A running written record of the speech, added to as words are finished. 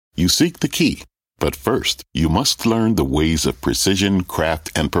You seek the key, but first, you must learn the ways of precision,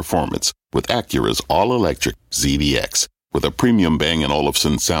 craft, and performance with Acura's all-electric ZDX. With a premium Bang &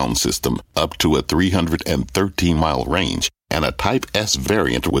 Olufsen sound system up to a 313-mile range and a Type S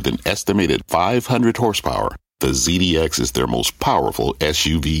variant with an estimated 500 horsepower, the ZDX is their most powerful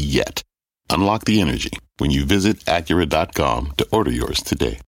SUV yet. Unlock the energy when you visit Acura.com to order yours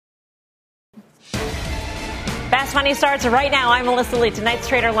today. Fast Money starts right now. I'm Melissa Lee. Tonight's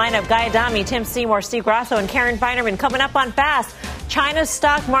trader lineup: Guy Adami, Tim Seymour, Steve Grasso, and Karen Feinerman. Coming up on Fast, China's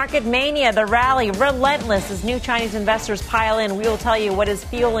stock market mania, the rally relentless as new Chinese investors pile in. We will tell you what is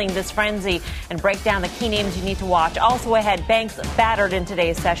fueling this frenzy and break down the key names you need to watch. Also ahead, banks battered in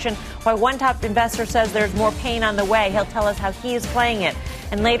today's session. Why one top investor says there's more pain on the way. He'll tell us how he is playing it.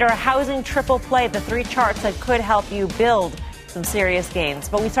 And later, a housing triple play, the three charts that could help you build some serious gains.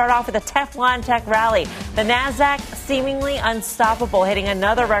 But we start off with a Teflon tech rally. The Nasdaq seemingly unstoppable, hitting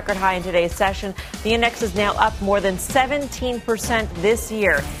another record high in today's session. The index is now up more than 17% this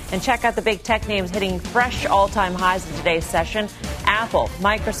year. And check out the big tech names hitting fresh all-time highs in today's session. Apple,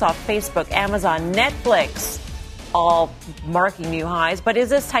 Microsoft, Facebook, Amazon, Netflix, all marking new highs. But is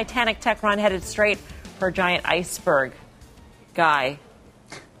this Titanic tech run headed straight for a giant iceberg? Guy.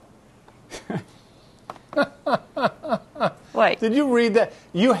 What? Did you read that?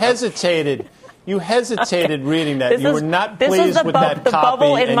 You hesitated. You hesitated reading that. You were not pleased with that copy,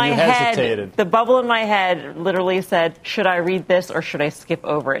 and you hesitated. The bubble in my head literally said, should I read this or should I skip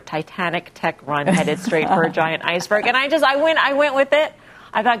over it? Titanic tech run headed straight for a giant iceberg. And I went with it.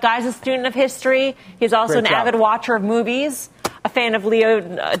 I thought Guy's a student of history. He's also an avid watcher of movies, a fan of Leo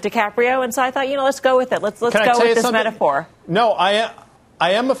DiCaprio. And so I thought, let's go with it. Let's go with this metaphor. No,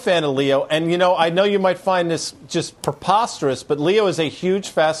 I am a fan of Leo, and, I know you might find this just preposterous, but Leo is a huge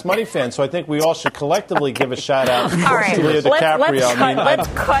Fast Money fan, so I think we all should collectively give a shout-out to Leo DiCaprio. Let's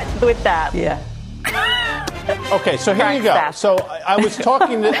cut with that. Yeah. Okay, so here you go. So I was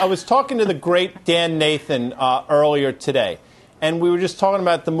talking to the great Dan Nathan earlier today, and we were just talking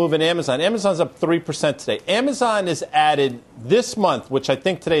about the move in Amazon. Amazon's up 3% today. Amazon has added this month, which I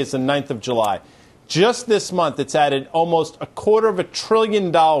think today is the 9th of July, just this month, it's added almost $250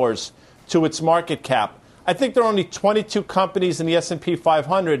 billion to its market cap. I think there are only 22 companies in the S&P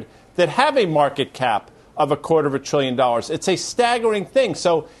 500 that have a market cap of $250 billion. It's a staggering thing.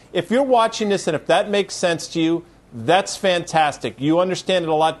 So if you're watching this and if that makes sense to you, that's fantastic. You understand it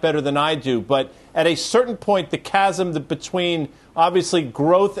a lot better than I do. But at a certain point, the chasm between obviously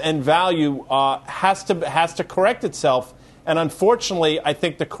growth and value has to correct itself. And unfortunately, I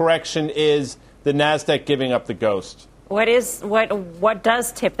think the correction is the Nasdaq giving up the ghost. What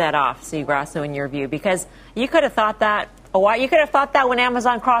does tip that off, Steve Grasso, in your view? Because you could have thought that when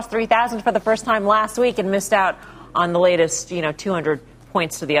Amazon crossed 3,000 for the first time last week and missed out on the latest, 200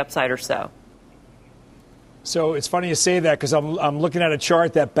 points to the upside or so. So it's funny you say that because I'm looking at a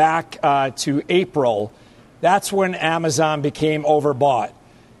chart that back to April, that's when Amazon became overbought.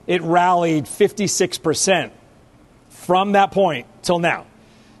 It rallied 56% from that point till now.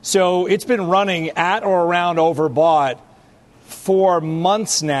 So it's been running at or around overbought for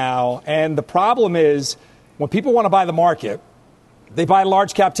months now. And the problem is when people want to buy the market, they buy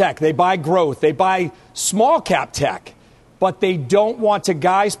large cap tech, they buy growth, they buy small cap tech, but they don't want, to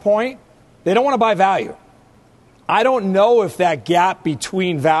Guy's point, they don't want to buy value. I don't know if that gap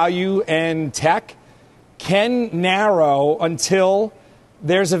between value and tech can narrow until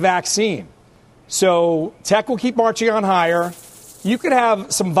there's a vaccine. So tech will keep marching on higher. You could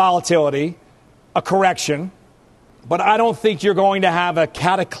have some volatility, a correction, but I don't think you're going to have a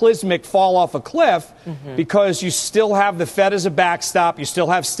cataclysmic fall off a cliff because you still have the Fed as a backstop, you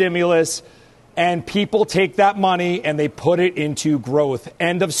still have stimulus, and people take that money and they put it into growth.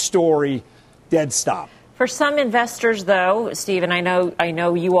 End of story, dead stop. For some investors, though, Steve, and I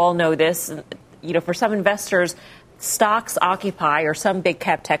know you all know this, for some investors, stocks occupy, or some big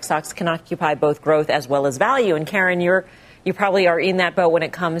cap tech stocks can occupy both growth as well as value. And Karen, you probably are in that boat when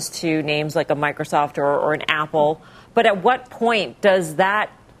it comes to names like a Microsoft or an Apple. But at what point does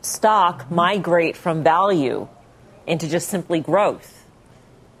that stock migrate from value into just simply growth?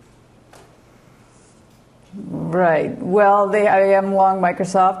 Right. Well, I am long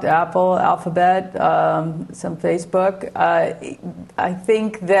Microsoft, Apple, Alphabet, some Facebook. I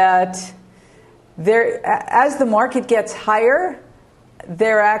think that as the market gets higher,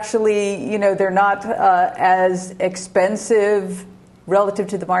 they're actually, they're not as expensive relative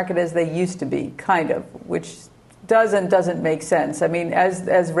to the market as they used to be, kind of, which doesn't make sense. I mean,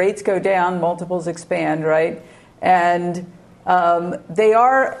 as rates go down, multiples expand, right? And they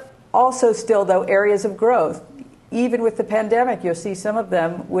are also still, though, areas of growth. even with the pandemic, you'll see some of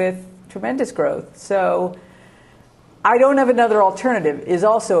them with tremendous growth. So I don't have another alternative is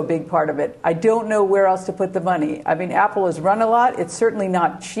also a big part of it. I don't know where else to put the money. I mean, Apple has run a lot. It's certainly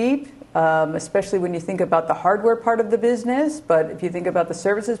not cheap, especially when you think about the hardware part of the business. But if you think about the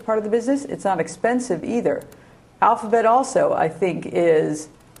services part of the business, it's not expensive either. Alphabet also, I think, is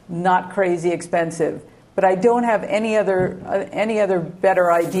not crazy expensive. But I don't have any other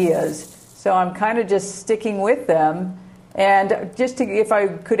better ideas. So I'm kind of just sticking with them. And if I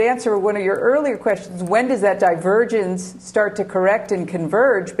could answer one of your earlier questions, when does that divergence start to correct and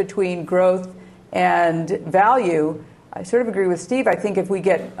converge between growth and value? I sort of agree with Steve. I think if we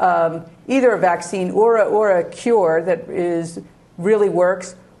get either a vaccine or a cure that really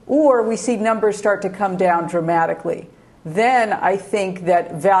works, or we see numbers start to come down dramatically, then I think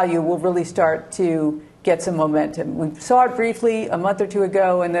that value will really start to get some momentum. We saw it briefly a month or two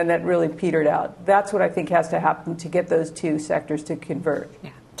ago, and then that really petered out. That's what I think has to happen to get those two sectors to converge.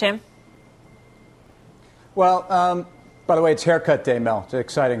 Yeah. Tim? Well, by the way, it's haircut day, Mel. It's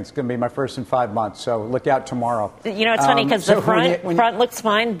exciting. It's going to be my first in 5 months, so look out tomorrow. You know, it's funny because the front looks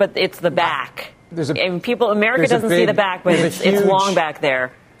fine, but it's the back. America doesn't see the back, but it's long back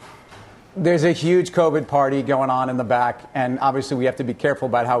there. There's a huge COVID party going on in the back, and obviously we have to be careful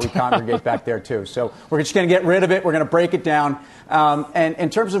about how we congregate back there, too. So we're just going to get rid of it. We're going to break it down. And in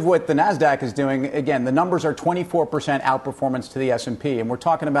terms of what the NASDAQ is doing, again, the numbers are 24% outperformance to the S&P. And we're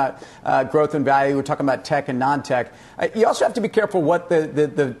talking about growth and value. We're talking about tech and non-tech. You also have to be careful what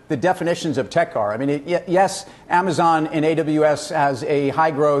the definitions of tech are. I mean, yes, Amazon and AWS has a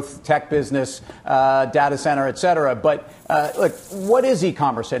high-growth tech business, data center, et cetera. But look, what is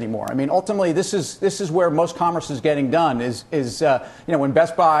e-commerce anymore? I mean, ultimately, this is where most commerce is getting done. Is when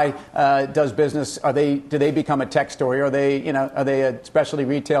Best Buy does business, do they become a tech story? Are they a specialty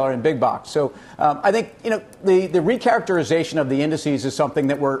retailer in big box? So I think the recharacterization of the indices is something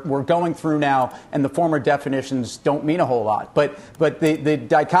that we're going through now, and the former definitions don't mean a whole lot. But the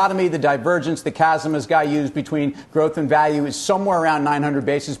dichotomy, the divergence, the chasm, as Guy used, between growth and value is somewhere around 900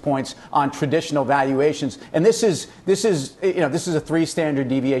 basis points on traditional valuations, and this is a 3 standard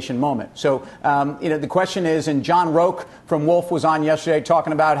deviation moment. So, the question is, and John Roque from Wolf was on yesterday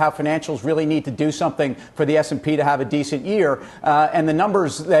talking about how financials really need to do something for the S&P to have a decent year. And the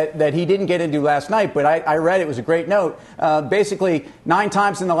numbers that he didn't get into last night, but I read it was a great note. Basically, 9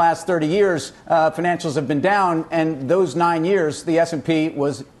 times in the last 30 years, financials have been down, and those 9 years, the S&P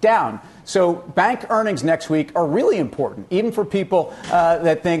was down. So bank earnings next week are really important, even for people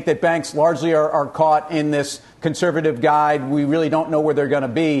that think that banks largely are caught in this conservative guide. We really don't know where they're going to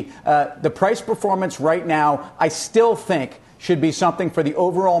be. The price performance right now, I still think, should be something for the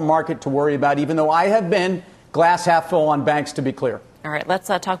overall market to worry about, even though I have been glass half full on banks, to be clear. All right, let's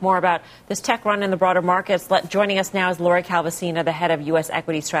talk more about this tech run in the broader markets. Joining us now is Lori Calvasina, the head of U.S.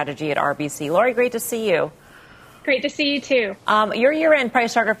 equity strategy at RBC. Lori, great to see you. Great to see you, too. Your year-end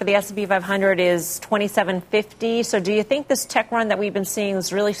price target for the S&P 500 is 2750. So do you think this tech run that we've been seeing,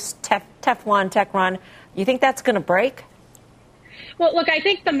 this really Teflon tech run, you think that's going to break? Well, look, I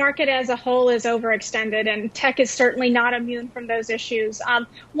think the market as a whole is overextended, and tech is certainly not immune from those issues.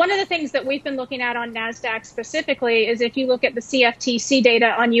 One of the things that we've been looking at on NASDAQ specifically is if you look at the CFTC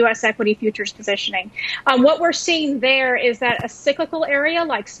data on U.S. equity futures positioning. What we're seeing there is that a cyclical area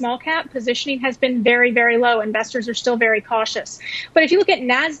like small cap positioning has been very, very low. Investors are still very cautious. But if you look at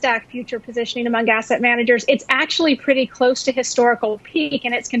NASDAQ future positioning among asset managers, it's actually pretty close to historical peak,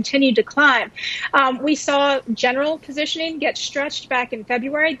 and it's continued to climb. We saw general positioning get stretched back in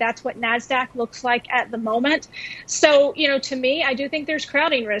February. That's what NASDAQ looks like at the moment. So, to me, I do think there's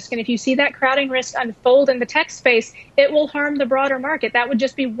crowding risk. And if you see that crowding risk unfold in the tech space, it will harm the broader market. That would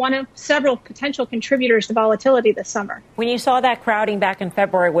just be one of several potential contributors to volatility this summer. When you saw that crowding back in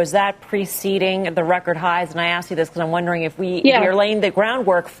February, was that preceding the record highs? And I ask you this because I'm wondering if we're laying the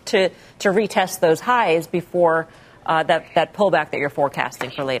groundwork to retest those highs before that pullback that you're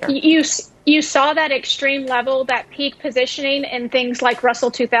forecasting for later. You saw that extreme level, that peak positioning in things like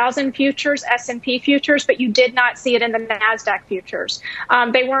Russell 2000 futures, S&P futures, but you did not see it in the NASDAQ futures.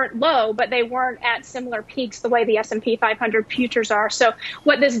 They weren't low, but they weren't at similar peaks the way the S&P 500 futures are. So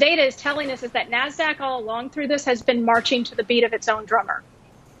what this data is telling us is that NASDAQ all along through this has been marching to the beat of its own drummer.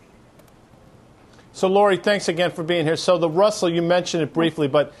 So, Lori, thanks again for being here. So the Russell, you mentioned it briefly,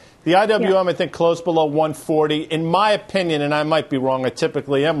 but the IWM, I think, closed below 140. In my opinion, and I might be wrong, I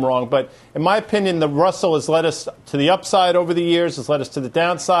typically am wrong, but in my opinion, the Russell has led us to the upside over the years, has led us to the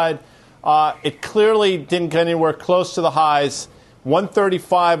downside. It clearly didn't get anywhere close to the highs.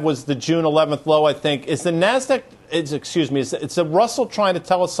 135 was the June 11th low, I think. Is the NASDAQ, is the Russell trying to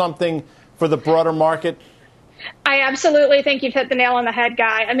tell us something for the broader market? I absolutely think you've hit the nail on the head,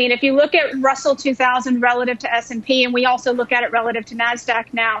 Guy. I mean, if you look at Russell 2000 relative to S&P, and we also look at it relative to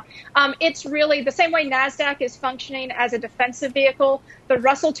NASDAQ now, it's really the same way NASDAQ is functioning as a defensive vehicle. The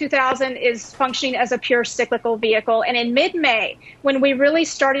Russell 2000 is functioning as a pure cyclical vehicle. And in mid-May, when we really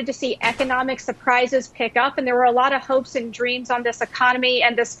started to see economic surprises pick up, and there were a lot of hopes and dreams on this economy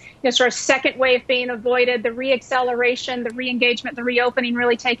and this sort of second wave being avoided, the reacceleration, the re-engagement, the reopening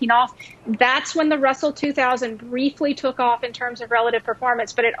really taking off, that's when the Russell 2000 briefly took off in terms of relative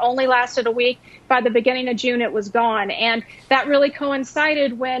performance, but it only lasted a week. By the beginning of June, it was gone. And that really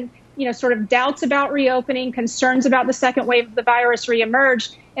coincided when sort of doubts about reopening, concerns about the second wave of the virus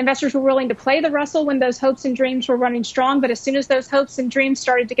reemerged. Investors were willing to play the Russell when those hopes and dreams were running strong. But as soon as those hopes and dreams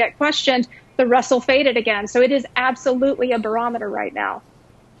started to get questioned, the Russell faded again. So it is absolutely a barometer right now.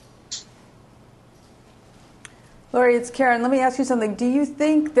 Lori, it's Karen. Let me ask you something. Do you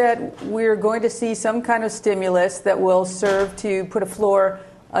think that we're going to see some kind of stimulus that will serve to put a floor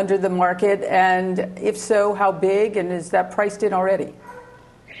under the market? And if so, how big? And is that priced in already?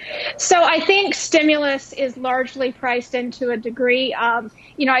 So I think stimulus is largely priced in to a degree.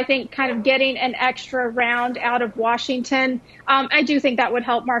 I think kind of getting an extra round out of Washington, I do think that would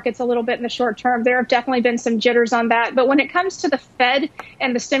help markets a little bit in the short term. There have definitely been some jitters on that. But when it comes to the Fed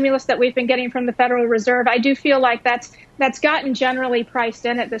and the stimulus that we've been getting from the Federal Reserve, I do feel like that's gotten generally priced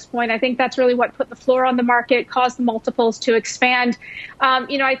in at this point. I think that's really what put the floor on the market, caused the multiples to expand.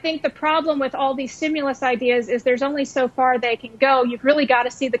 I think the problem with all these stimulus ideas is there's only so far they can go. You've really got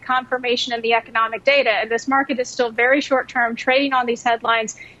to see the confirmation in the economic data. And this market is still very short term, trading on these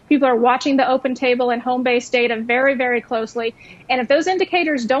headlines. People are watching the open table and home-based data very, very closely. And if those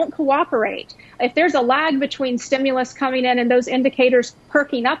indicators don't cooperate, if there's a lag between stimulus coming in and those indicators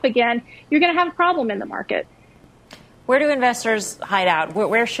perking up again, you're going to have a problem in the market. Where do investors hide out?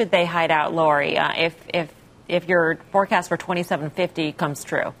 Where should they hide out, Lori, if your forecast for 2750 comes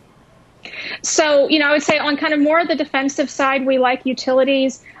true? So, I would say on kind of more the defensive side, we like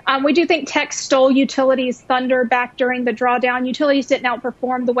utilities. We do think tech stole utilities' thunder back during the drawdown. Utilities didn't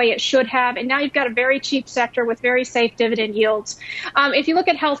outperform the way it should have. And now you've got a very cheap sector with very safe dividend yields. If you look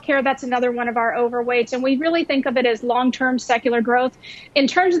at healthcare, that's another one of our overweights. And we really think of it as long-term secular growth. In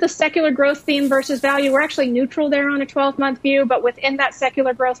terms of the secular growth theme versus value, we're actually neutral there on a 12-month view. But within that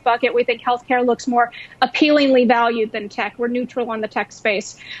secular growth bucket, we think healthcare looks more appealingly valued than tech. We're neutral on the tech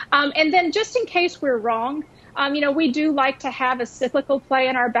space. And then just in case we're wrong, we do like to have a cyclical play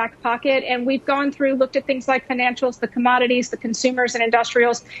in our back pocket, and we've gone through, looked at things like financials, the commodities, the consumers, and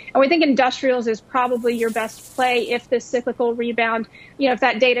industrials, and we think industrials is probably your best play if this cyclical rebound, if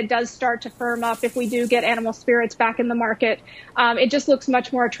that data does start to firm up, if we do get animal spirits back in the market. It just looks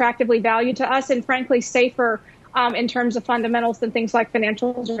much more attractively valued to us and, frankly, safer in terms of fundamentals than things like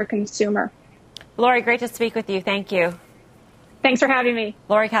financials or consumer. Lori, great to speak with you. Thank you. Thanks for having me.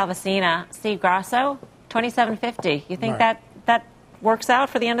 Lori Calvasina. Steve Grasso, 2750. You think that works out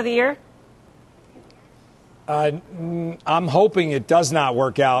for the end of the year? I'm hoping it does not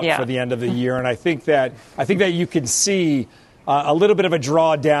work out for the end of the year, and I think that you can see a little bit of a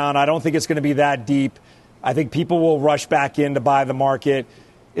drawdown. I don't think it's going to be that deep. I think people will rush back in to buy the market.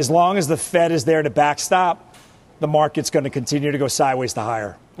 As long as the Fed is there to backstop, the market's going to continue to go sideways to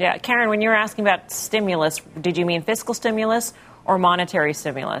higher. Yeah, Karen, when you were asking about stimulus, did you mean fiscal stimulus or monetary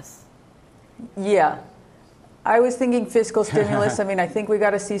stimulus? Yeah. I was thinking fiscal stimulus. I mean, I think we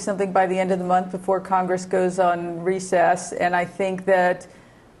got to see something by the end of the month before Congress goes on recess. And I think that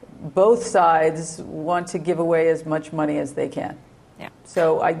both sides want to give away as much money as they can. Yeah.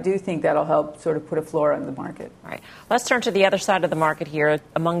 So I do think that'll help sort of put a floor on the market. All right. Let's turn to the other side of the market here.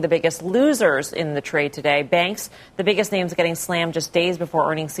 Among the biggest losers in the trade today, banks, the biggest names getting slammed just days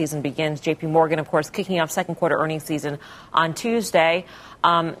before earnings season begins. JP Morgan, of course, kicking off second quarter earnings season on Tuesday.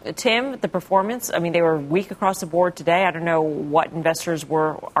 Tim, the performance, I mean, they were weak across the board today. I don't know what investors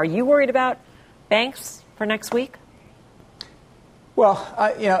were. Are you worried about banks for next week? Well,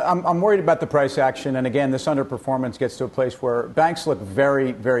 I'm worried about the price action. And again, this underperformance gets to a place where banks look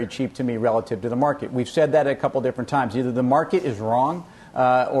very, very cheap to me relative to the market. We've said that a couple different times. Either the market is wrong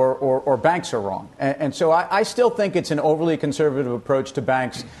or banks are wrong. And so I still think it's an overly conservative approach to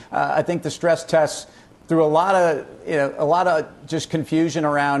banks. I think the stress tests through a lot of just confusion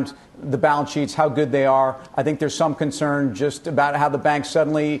around the balance sheets, how good they are. I think there's some concern just about how the banks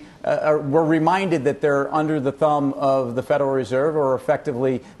suddenly were reminded that they're under the thumb of the Federal Reserve, or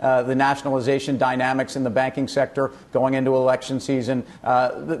effectively the nationalization dynamics in the banking sector going into election season.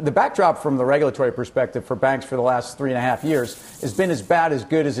 The backdrop from the regulatory perspective for banks for the last 3.5 years has been as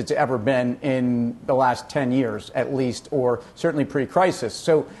good as it's ever been in the last 10 years, at least, or certainly pre-crisis.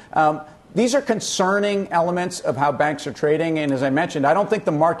 So These are concerning elements of how banks are trading. And as I mentioned, I don't think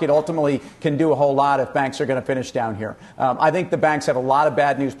the market ultimately can do a whole lot if banks are going to finish down here. I think the banks have a lot of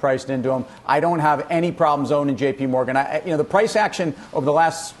bad news priced into them. I don't have any problems owning JP Morgan. The price action over the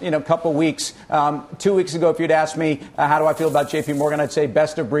last, couple weeks, 2 weeks ago, if you'd asked me, how do I feel about JP Morgan, I'd say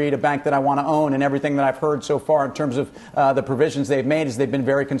best of breed, a bank that I want to own. And everything that I've heard so far in terms of the provisions they've made is they've been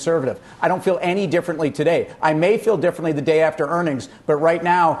very conservative. I don't feel any differently today. I may feel differently the day after earnings, but right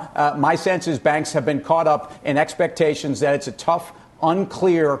now, my sense is banks have been caught up in expectations that it's a tough,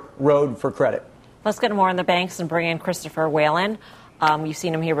 unclear road for credit. Let's get more on the banks and bring in Christopher Whalen. You've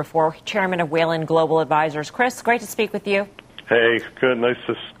seen him here before, chairman of Whalen Global Advisors. Chris, great to speak with you. Hey, good. Nice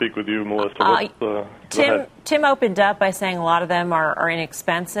to speak with you, Melissa. Tim opened up by saying a lot of them are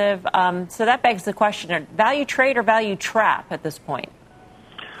inexpensive. So that begs the question, value trade or value trap at this point?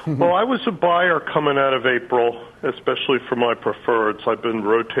 Well, I was a buyer coming out of April, especially for my preferreds. I've been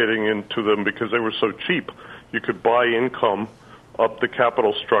rotating into them because they were so cheap. You could buy income up the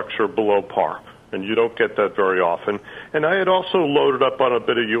capital structure below par, and you don't get that very often. And I had also loaded up on a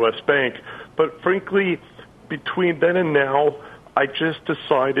bit of U.S. Bank, but frankly, between then and now, I just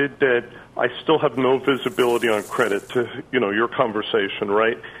decided that I still have no visibility on credit to, your conversation,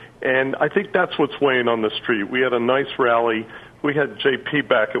 right? And I think that's what's weighing on the street. We had a nice rally. We had JP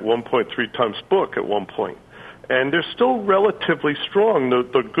back at 1.3 times book at one point. And they're still relatively strong,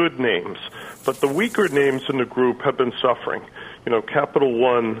 the good names. But the weaker names in the group have been suffering. Capital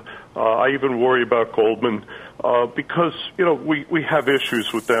One, I even worry about Goldman because, we have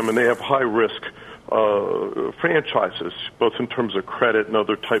issues with them and they have high risk franchises, both in terms of credit and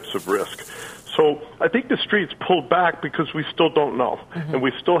other types of risk. So I think the street's pulled back because we still don't know. Mm-hmm. And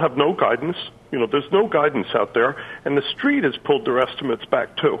we still have no guidance. There's no guidance out there. And the street has pulled their estimates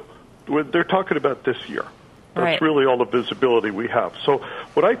back, too. They're talking about this year. That's really all the visibility we have. So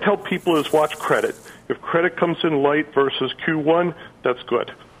what I tell people is watch credit. If credit comes in light versus Q1, that's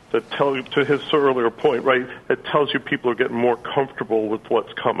good. That tells you, to his earlier point, right, it tells you people are getting more comfortable with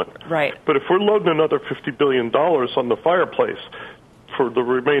what's coming. Right. But if we're loading another $50 billion on the fireplace for the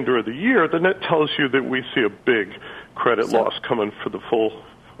remainder of the year, then that tells you that we see a big credit loss coming for the full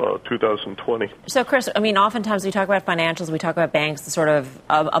 2020. So, Chris, oftentimes we talk about financials, we talk about banks, sort of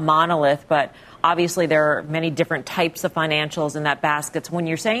a monolith, but obviously there are many different types of financials in that basket. So when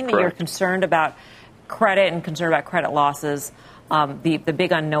you're saying that you're concerned about credit and concerned about credit losses, the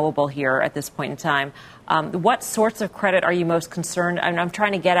big unknowable here at this point in time, what sorts of credit are you most concerned? I'm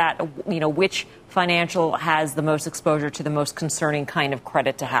trying to get at, which financial has the most exposure to the most concerning kind of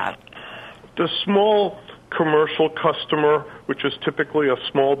credit to have? The small commercial customer, which is typically a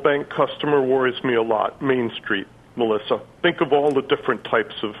small bank customer, worries me a lot. Main Street, Melissa. Think of all the different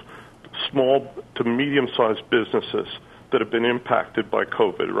types of small to medium-sized businesses that have been impacted by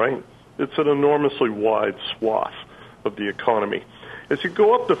COVID, right? It's an enormously wide swath of the economy. As you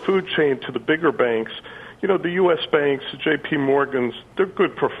go up the food chain to the bigger banks, the U.S. banks, the JP Morgans, they're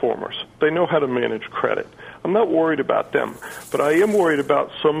good performers. They know how to manage credit. I'm not worried about them, but I am worried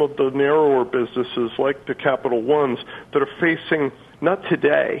about some of the narrower businesses like the Capital Ones that are facing, not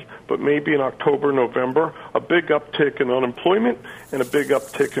today, but maybe in October, November, a big uptick in unemployment and a big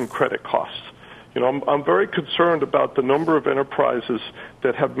uptick in credit costs. I'm very concerned about the number of enterprises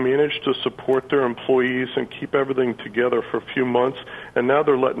that have managed to support their employees and keep everything together for a few months, and now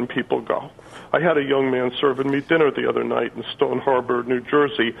they're letting people go. I had a young man serving me dinner the other night in Stone Harbor, New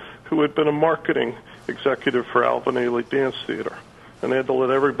Jersey, who had been a marketing executive for Alvin Ailey Dance Theater, and they had to let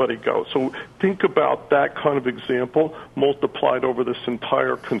everybody go. So think about that kind of example multiplied over this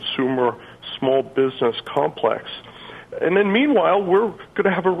entire consumer small business complex. And then meanwhile, we're going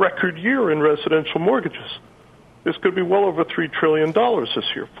to have a record year in residential mortgages. It's going to be well over $3 trillion this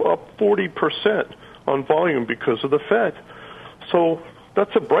year, up 40% on volume because of the Fed. So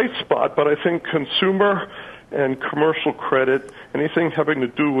that's a bright spot, but I think consumer and commercial credit, anything having to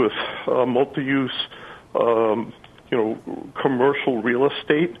do with multi-use, commercial real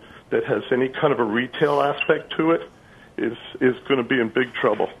estate that has any kind of a retail aspect to it is going to be in big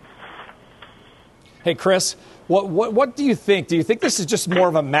trouble. Hey, Chris, what do you think? Do you think this is just more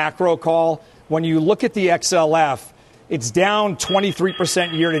of a macro call? When you look at the XLF, it's down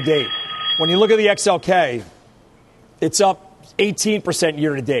 23% year to date. When you look at the XLK, it's up 18%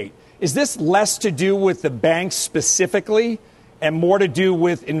 year to date. Is this less to do with the banks specifically and more to do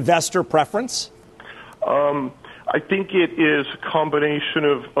with investor preference? I think it is a combination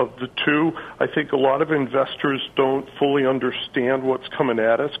of the two. I think a lot of investors don't fully understand what's coming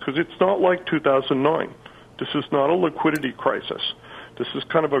at us because it's not like 2009. This is not a liquidity crisis. This is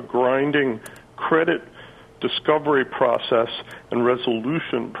kind of a grinding credit discovery process and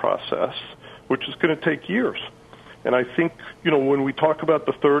resolution process, which is going to take years. And I think, when we talk about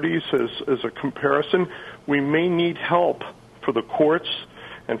the 30s as a comparison, we may need help for the courts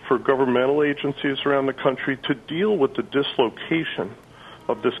and for governmental agencies around the country to deal with the dislocation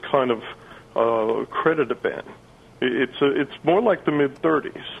of this kind of credit event. It's more like the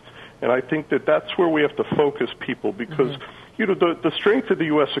mid-30s. And I think that's where we have to focus people because, the strength of the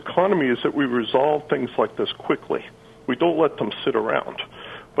U.S. economy is that we resolve things like this quickly. We don't let them sit around.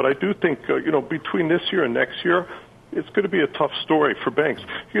 But I do think, between this year and next year, it's going to be a tough story for banks.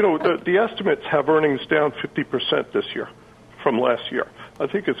 The estimates have earnings down 50% this year from last year. I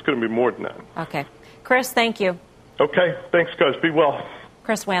think it's going to be more than that. Okay. Chris, thank you. Okay. Thanks, guys. Be well.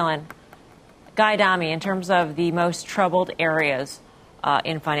 Chris Whalen. Guy Adami, in terms of the most troubled areas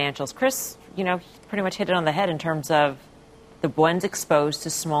in financials, Chris, pretty much hit it on the head in terms of the ones exposed to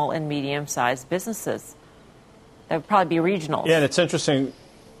small and medium-sized businesses. That would probably be regionals. Yeah, and it's interesting.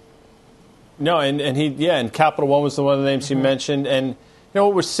 No, and Capital One was one of the names he mentioned. And,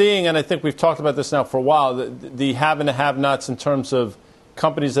 what we're seeing, and I think we've talked about this now for a while, the have and the have-nots in terms of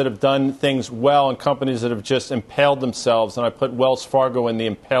companies that have done things well and companies that have just impaled themselves. And I put Wells Fargo in the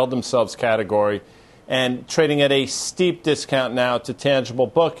impaled themselves category and trading at a steep discount now to tangible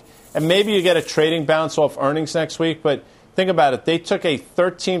book. And maybe you get a trading bounce off earnings next week, but think about it. They took a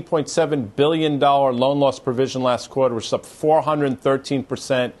 $13.7 billion loan loss provision last quarter, which is up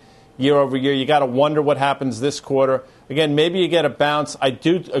 413% year over year. You got to wonder what happens this quarter. Again, maybe you get a bounce. I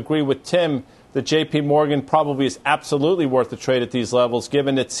do agree with Tim that J.P. Morgan probably is absolutely worth a trade at these levels,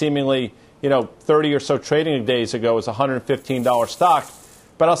 given that seemingly, 30 or so trading days ago was a $115 stock.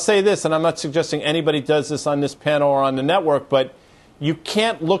 But I'll say this, and I'm not suggesting anybody does this on this panel or on the network, but you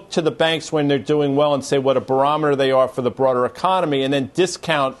can't look to the banks when they're doing well and say what a barometer they are for the broader economy and then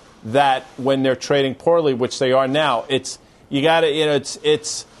discount that when they're trading poorly, which they are now. It's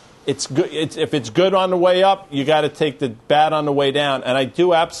good. If it's good on the way up, you got to take the bad on the way down. And I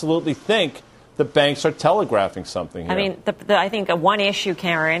do absolutely think the banks are telegraphing something here. I mean, I think one issue,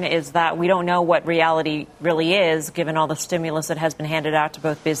 Karen, is that we don't know what reality really is, given all the stimulus that has been handed out to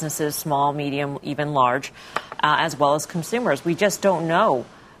both businesses, small, medium, even large, as well as consumers. We just don't know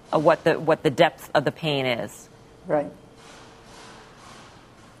what the depth of the pain is. Right.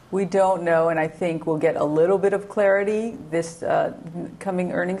 We don't know, and I think we'll get a little bit of clarity this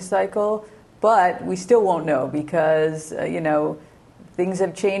coming earnings cycle, but we still won't know because, things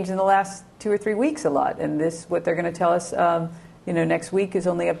have changed in the last 2 or 3 weeks a lot, and what they're going to tell us, next week is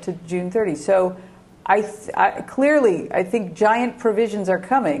only up to June 30. So I think giant provisions are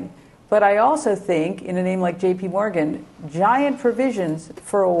coming, but I also think in a name like J.P. Morgan, giant provisions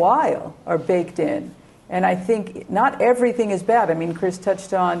for a while are baked in. And I think not everything is bad. I mean, Chris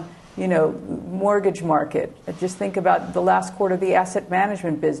touched on, mortgage market. Just think about the last quarter of the asset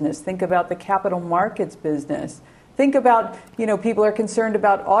management business. Think about the capital markets business. Think about, people are concerned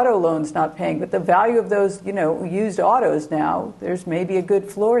about auto loans not paying, but the value of those, used autos now, there's maybe a good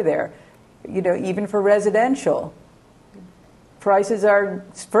floor there. Even for residential, prices are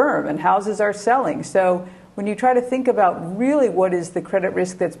firm and houses are selling. So when you try to think about really what is the credit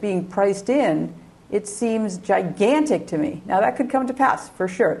risk that's being priced in, it seems gigantic to me. Now, that could come to pass, for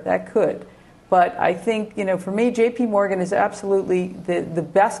sure. That could. But I think, for me, J.P. Morgan is absolutely the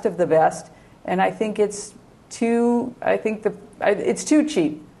best of the best. And I think it's too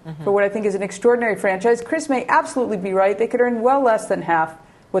cheap for what I think is an extraordinary franchise. Chris may absolutely be right. They could earn well less than half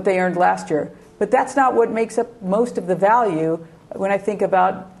what they earned last year. But that's not what makes up most of the value when I think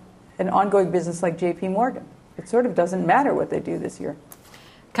about an ongoing business like J.P. Morgan. It sort of doesn't matter what they do this year.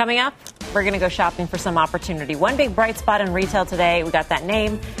 Coming up, we're going to go shopping for some opportunity. One big bright spot in retail today, we got that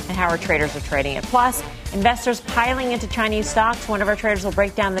name and how our traders are trading it. Plus, investors piling into Chinese stocks. One of our traders will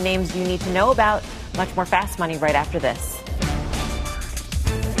break down the names you need to know about. Much more Fast Money right after this.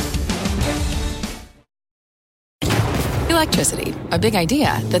 Electricity, a big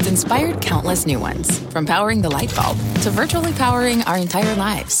idea that's inspired countless new ones. From powering the light bulb to virtually powering our entire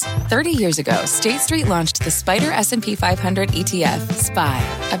lives. 30 years ago, State Street launched the SPDR S&P 500 ETF,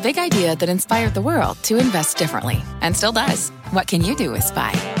 SPY. A big idea that inspired the world to invest differently. And still does. What can you do with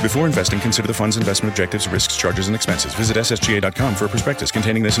SPY? Before investing, consider the fund's investment objectives, risks, charges, and expenses. Visit ssga.com for a prospectus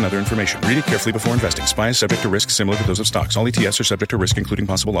containing this and other information. Read it carefully before investing. SPY is subject to risks similar to those of stocks. All ETFs are subject to risk, including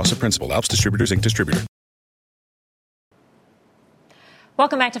possible loss of principal. Alps Distributors, Inc. Distributor.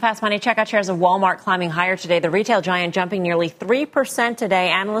 Welcome back to Fast Money. Checkout shares of Walmart climbing higher today. The retail giant jumping nearly 3%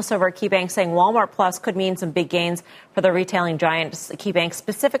 today. Analysts over at KeyBank saying Walmart Plus could mean some big gains for the retailing giant. KeyBank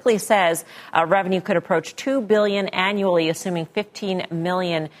specifically says revenue could approach $2 billion annually, assuming 15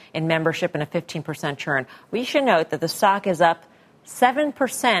 million in membership and a 15% churn. We should note that the stock is up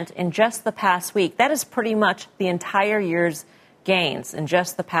 7% in just the past week. That is pretty much the entire year's gains in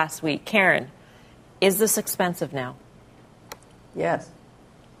just the past week. Karen, is this expensive now? Yes.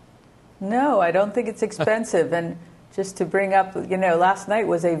 No, I don't think it's expensive. And just to bring up, last night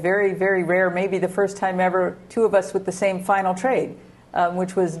was a very, very rare, maybe the first time ever, two of us with the same final trade,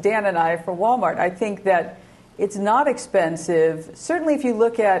 which was Dan and I for Walmart. I think that it's not expensive. Certainly if you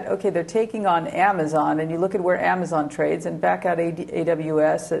look at, they're taking on Amazon, and you look at where Amazon trades and back out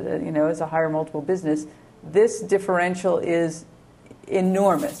AWS, as a higher multiple business, this differential is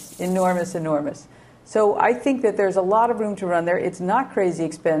enormous. So I think that there's a lot of room to run there. It's not crazy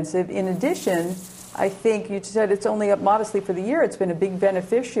expensive. In addition, I think you said it's only up modestly for the year. It's been a big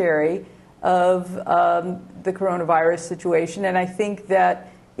beneficiary of the coronavirus situation. And I think that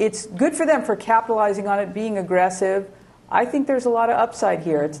it's good for them for capitalizing on it, being aggressive. I think there's a lot of upside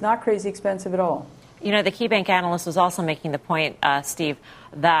here. It's not crazy expensive at all. The KeyBank analyst was also making the point, Steve,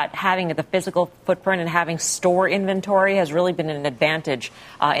 that having the physical footprint and having store inventory has really been an advantage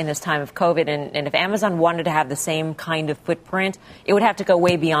in this time of COVID. And if Amazon wanted to have the same kind of footprint, it would have to go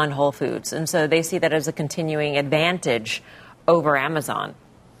way beyond Whole Foods. And so they see that as a continuing advantage over Amazon.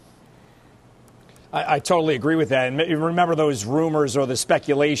 I totally agree with that. And remember those rumors or the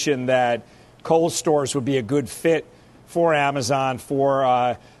speculation that cold stores would be a good fit for Amazon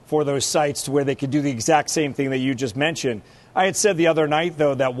for those sites to where they could do the exact same thing that you just mentioned. I had said the other night,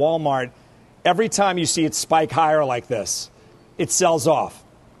 though, that Walmart, every time you see it spike higher like this, it sells off,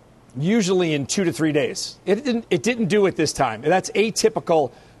 usually in 2 to 3 days. It didn't do it this time. That's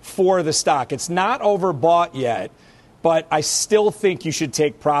atypical for the stock. It's not overbought yet, but I still think you should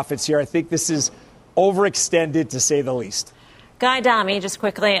take profits here. I think this is overextended, to say the least. Guy Adami, just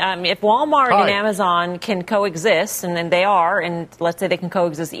quickly, if Walmart and Amazon can coexist, and then they are, and let's say they can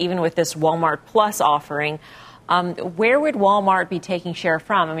coexist even with this Walmart Plus offering, where would Walmart be taking share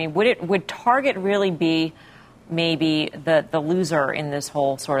from? I mean, would Target really be maybe the loser in this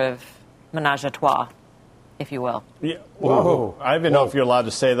whole sort of menage a trois, if you will? Yeah. Whoa. I don't even know if you're allowed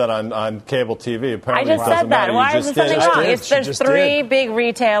to say that on cable TV. Apparently I just said that. Why is there something wrong? There's three big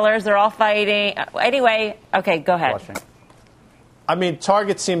retailers. They're all fighting. Anyway, okay, go ahead. I mean,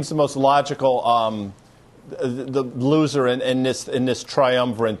 Target seems the most logical, the loser in this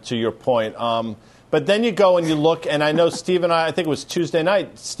triumvirate, to your point. But then you go and you look, and I know Steve and I think it was Tuesday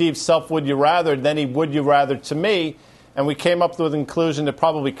night, Steve self-would you rather, then he would you rather to me, and we came up with the conclusion that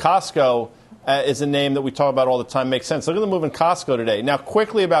probably Costco is a name that we talk about all the time, makes sense. Look at the move in Costco today. Now,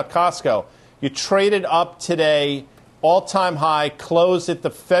 quickly about Costco. You traded up today, all-time high, closed at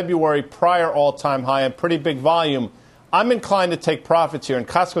the February prior all-time high, and pretty big volume. I'm inclined to take profits here, and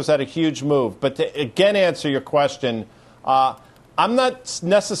Costco's had a huge move. But to again answer your question, I'm not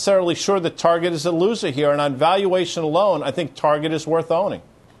necessarily sure that Target is a loser here, and on valuation alone, I think Target is worth owning.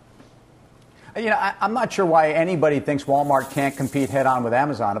 I'm not sure why anybody thinks Walmart can't compete head-on with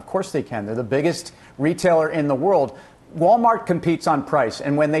Amazon. Of course they can. They're the biggest retailer in the world. Walmart competes on price,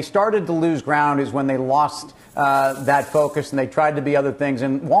 and when they started to lose ground is when they lost that focus and they tried to be other things.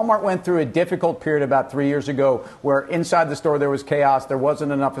 And Walmart went through a difficult period about 3 years ago where inside the store there was chaos, there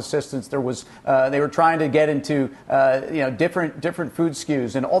wasn't enough assistance, they were trying to get into different food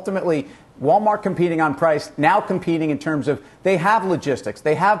SKUs, and ultimately Walmart competing on price, now competing in terms of they have logistics,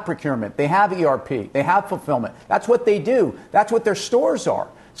 they have procurement, they have ERP, they have fulfillment. That's what they do. That's what their stores are.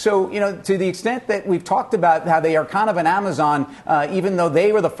 So, to the extent that we've talked about how they are kind of an Amazon, even though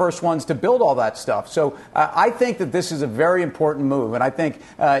they were the first ones to build all that stuff. So I think that this is a very important move, and I think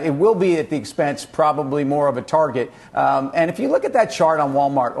it will be at the expense probably more of a Target. And if you look at that chart on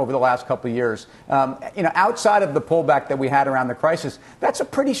Walmart over the last couple of years, outside of the pullback that we had around the crisis, that's a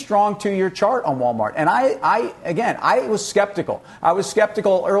pretty strong 2-year chart on Walmart. And I was skeptical. I was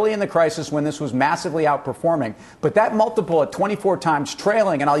skeptical early in the crisis when this was massively outperforming. But that multiple at 24 times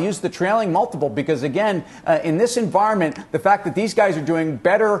trailing, and I'll use the trailing multiple because, again, in this environment, the fact that these guys are doing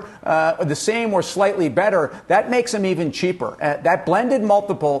better, the same or slightly better, that makes them even cheaper. That blended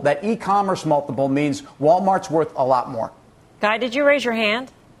multiple, that e-commerce multiple, means Walmart's worth a lot more. Guy, did you raise your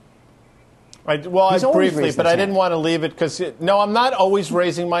hand? I briefly, but I didn't want to leave it because, I'm not always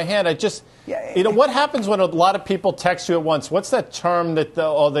raising my hand. I just, what happens when a lot of people text you at once? What's that term that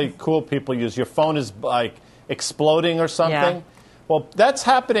all the cool people use? Your phone is like exploding or something? Yeah. Well, that's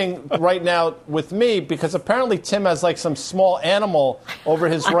happening right now with me because apparently Tim has like some small animal over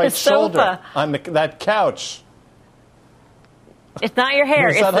his right shoulder on that couch. It's not your hair.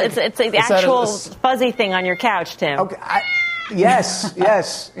 It's the actual fuzzy thing on your couch, Tim. Okay.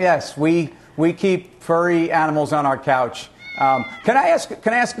 Yes. We keep furry animals on our couch. Can I ask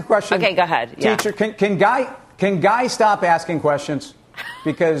a question? Okay, go ahead. Teacher, can Guy stop asking questions?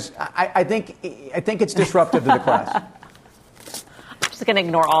 Because I think it's disruptive to the class. I'm just going to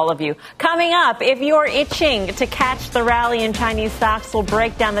ignore all of you. Coming up, if you're itching to catch the rally in Chinese stocks, we'll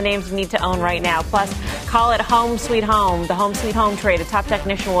break down the names you need to own right now. Plus, call it home sweet home, the home sweet home trade. A top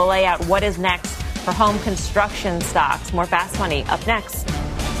technician will lay out what is next for home construction stocks. More Fast Money up next.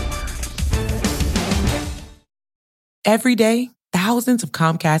 Every day, thousands of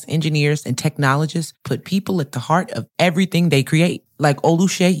Comcast engineers and technologists put people at the heart of everything they create. Like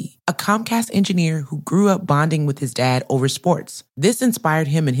Oluseyi, a Comcast engineer who grew up bonding with his dad over sports. This inspired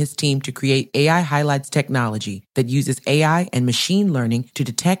him and his team to create AI Highlights technology that uses AI and machine learning to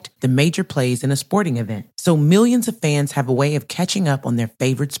detect the major plays in a sporting event. So millions of fans have a way of catching up on their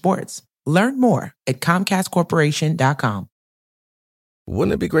favorite sports. Learn more at ComcastCorporation.com.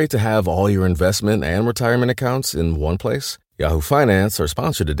 Wouldn't it be great to have all your investment and retirement accounts in one place? Yahoo Finance, our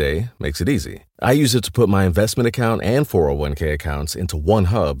sponsor today, makes it easy. I use it to put my investment account and 401k accounts into one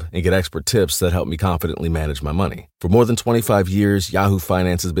hub and get expert tips that help me confidently manage my money. For more than 25 years, Yahoo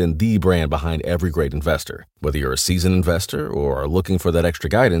Finance has been the brand behind every great investor. Whether you're a seasoned investor or are looking for that extra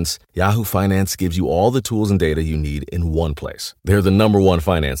guidance, Yahoo Finance gives you all the tools and data you need in one place. They're the #1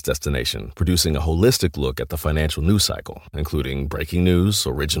 finance destination, producing a holistic look at the financial news cycle, including breaking news,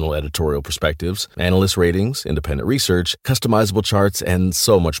 original editorial perspectives, analyst ratings, independent research, customizable charts, and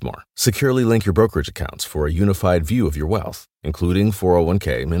so much more. Securely link your brokerage accounts for a unified view of your wealth, including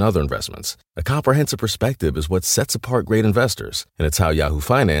 401k and other investments. A comprehensive perspective is what sets apart great investors, and it's how Yahoo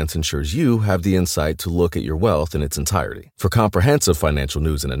Finance ensures you have the insight to look at your wealth in its entirety. For comprehensive financial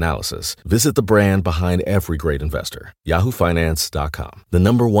news and analysis, visit the brand behind every great investor, yahoofinance.com, the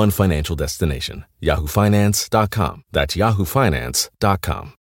 #1 financial destination, yahoofinance.com. That's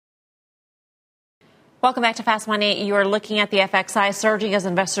yahoofinance.com. Welcome back to Fast Money. You are looking at the FXI surging as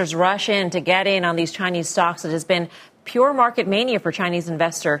investors rush in to get in on these Chinese stocks. It has been pure market mania for Chinese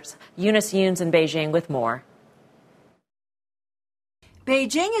investors. Eunice Yoons in Beijing with more.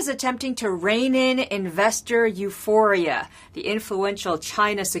 Beijing is attempting to rein in investor euphoria. The influential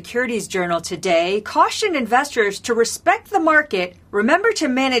China Securities Journal today cautioned investors to respect the market, remember to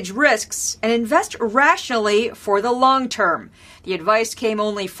manage risks, and invest rationally for the long term. The advice came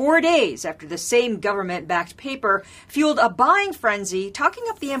only 4 days after the same government-backed paper fueled a buying frenzy, talking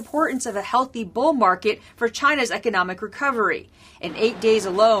up the importance of a healthy bull market for China's economic recovery. In 8 days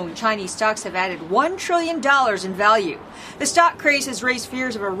alone, Chinese stocks have added $1 trillion in value. The stock craze has raised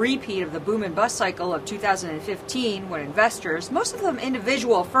fears of a repeat of the boom and bust cycle of 2015, when investors, most of them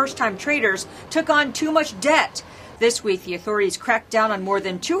individual first-time traders, took on too much debt. This week, the authorities cracked down on more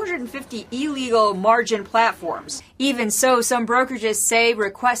than 250 illegal margin platforms. Even so, some brokerages say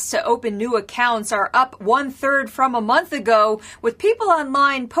requests to open new accounts are up 1/3 from a month ago, with people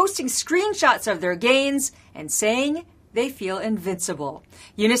online posting screenshots of their gains and saying they feel invincible.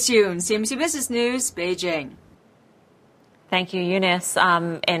 Eunice Yoon, CNBC Business News, Beijing. Thank you, Eunice.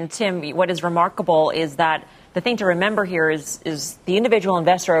 And Tim, what is remarkable is that the thing to remember here is the individual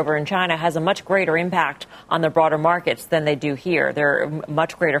investor over in China has a much greater impact on the broader markets than they do here. They're a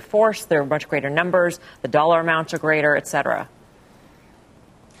much greater force, they're much greater numbers, the dollar amounts are greater, et cetera.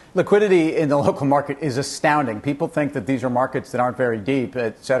 Liquidity in the local market is astounding. People think that these are markets that aren't very deep,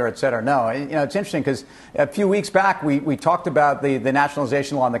 et cetera, et cetera. No, it's interesting because a few weeks back we talked about the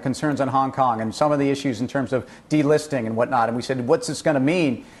nationalization law and the concerns on Hong Kong and some of the issues in terms of delisting and whatnot. And we said, what's this going to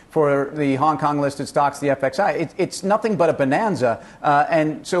mean for the Hong Kong listed stocks, the FXI? It's nothing but a bonanza.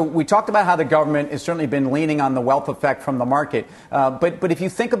 And so we talked about how the government has certainly been leaning on the wealth effect from the market. But if you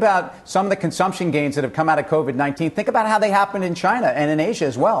think about some of the consumption gains that have come out of COVID-19, think about how they happened in China and in Asia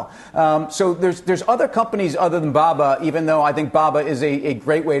as well. So there's other companies other than Baba, even though I think Baba is a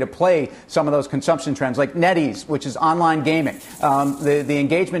great way to play some of those consumption trends, like NetEase, which is online gaming. The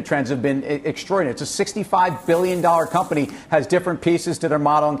engagement trends have been extraordinary. It's a $65 billion company, has different pieces to their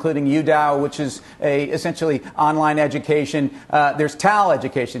model, including Youdao, which is essentially online education. There's TAL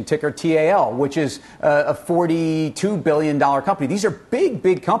Education, ticker TAL, which is a $42 billion company. These are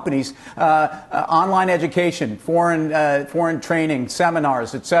big companies. Online education, foreign training,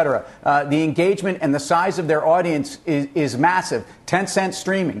 seminars, etc. cetera. The engagement and the size of their audience is massive. Tencent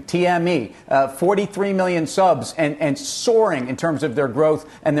streaming, TME, 43 million subs and soaring in terms of their growth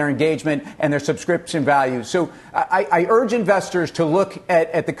and their engagement and their subscription value. So I urge investors to look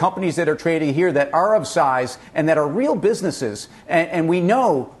at the companies that are trading here that are of size and that are real businesses. And we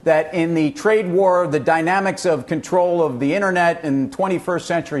know that in the trade war, the dynamics of control of the internet and 21st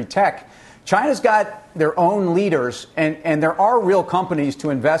century tech, China's got their own leaders, and there are real companies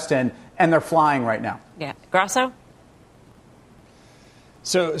to invest in, and they're flying right now. Yeah. Grasso?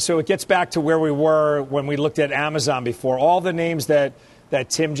 So it gets back to where we were when we looked at Amazon before. All the names that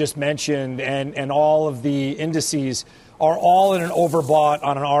Tim just mentioned and all of the indices are all in an overbought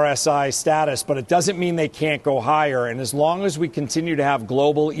on an RSI status, but it doesn't mean they can't go higher. And as long as we continue to have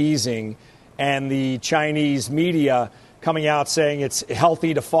global easing and the Chinese media coming out saying it's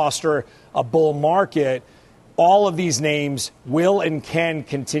healthy to foster a bull market, all of these names will and can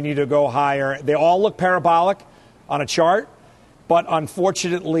continue to go higher. They all look parabolic on a chart, but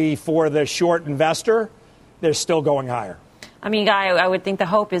unfortunately for the short investor, they're still going higher. I mean, Guy, I would think the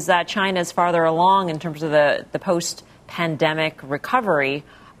hope is that China is farther along in terms of the post-pandemic recovery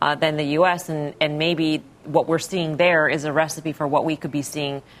than the U.S., and maybe what we're seeing there is a recipe for what we could be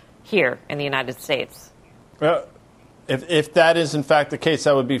seeing here in the United States. If that is, in fact, the case,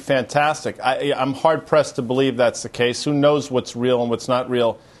 that would be fantastic. I'm hard-pressed to believe that's the case. Who knows what's real and what's not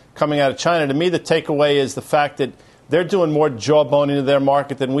real coming out of China? To me, the takeaway is the fact that they're doing more jawboning to their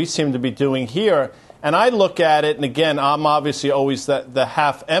market than we seem to be doing here. And I look at it, and again, I'm obviously always the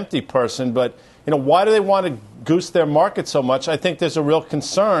half-empty person, but why do they want to goose their market so much? I think there's a real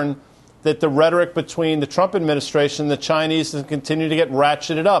concern that the rhetoric between the Trump administration and the Chinese is continue to get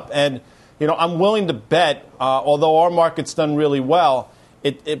ratcheted up. And I'm willing to bet, although our market's done really well,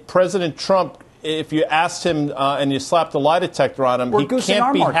 President Trump, if you asked him and you slapped a lie detector on him, he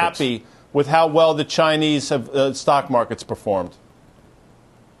can't be happy with how well the Chinese stock markets performed.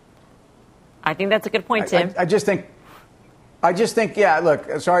 I think that's a good point, Tim. I just think, yeah,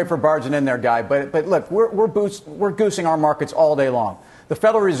 look, sorry for barging in there, Guy, but look, we're goosing our markets all day long. The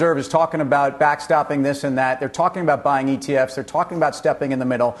Federal Reserve is talking about backstopping this and that. They're talking about buying ETFs. They're talking about stepping in the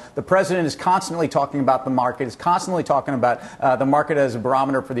middle. The president is constantly talking about the market, is constantly talking about the market as a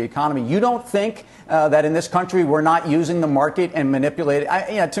barometer for the economy. You don't think that in this country we're not using the market and manipulating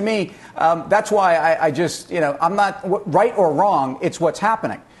it? To me, that's why I just, I'm not right or wrong. It's what's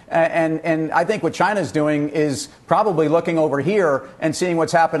happening. And I think what China's doing is probably looking over here and seeing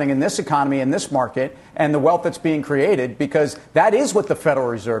what's happening in this economy, in this market, and the wealth that's being created, because that is what the Federal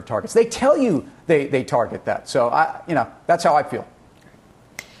Reserve targets. They tell you they target that. So, that's how I feel.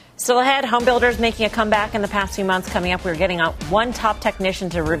 Still ahead, home builders making a comeback in the past few months. Coming up, we're getting one top technician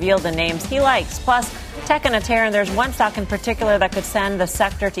to reveal the names he likes. Plus, tech and a tear, and there's one stock in particular that could send the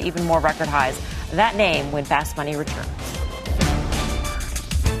sector to even more record highs. That name when Fast Money returns.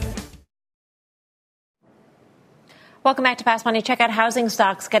 Welcome back to Fast Money. Check out housing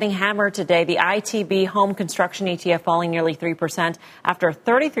stocks getting hammered today. The ITB home construction ETF falling nearly 3% after a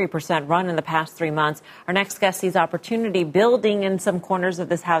 33% run in the past 3 months. Our next guest sees opportunity building in some corners of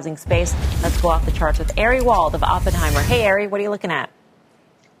this housing space. Let's go off the charts with Ari Wald of Oppenheimer. Hey, Ari, what are you looking at?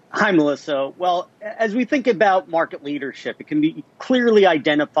 Hi, Melissa. Well, as we think about market leadership, it can be clearly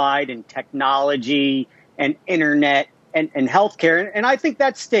identified in technology and internet and healthcare, and I think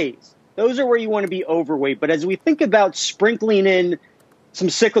that stays. Those are where you want to be overweight. But as we think about sprinkling in some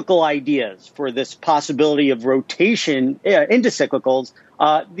cyclical ideas for this possibility of rotation into cyclicals,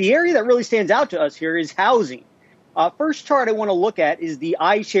 the area that really stands out to us here is housing. First chart I want to look at is the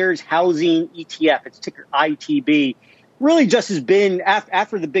iShares Housing ETF. It's ticker ITB. Really just has been,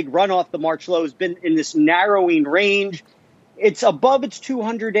 after the big run off the March low, has been in this narrowing range. It's above its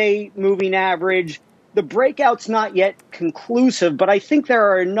 200-day moving average. The breakout's not yet conclusive, but I think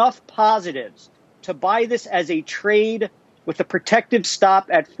there are enough positives to buy this as a trade with a protective stop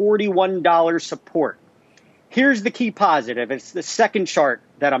at $41 support. Here's the key positive. It's the second chart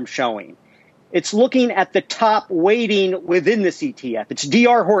that I'm showing. It's looking at the top weighting within this ETF. It's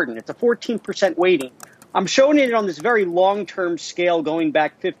DR Horton. It's a 14% weighting. I'm showing it on this very long-term scale going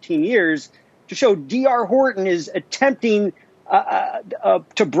back 15 years to show DR Horton is attempting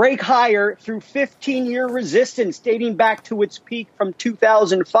to break higher through 15-year resistance dating back to its peak from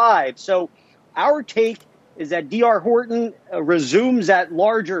 2005. So our take is that DR Horton resumes that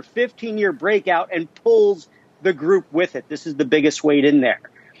larger 15-year breakout and pulls the group with it. This is the biggest weight in there.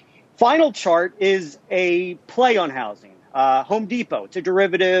 Final chart is a play on housing. Home Depot, it's a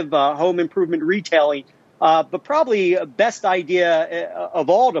derivative, home improvement retailing, but probably best idea of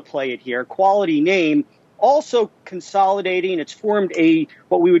all to play it here, quality name, also consolidating. It's formed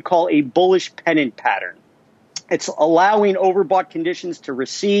what we would call a bullish pennant pattern. It's allowing overbought conditions to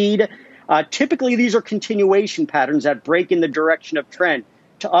recede. Typically, these are continuation patterns that break in the direction of trend.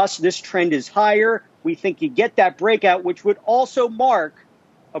 To us, this trend is higher. We think you get that breakout, which would also mark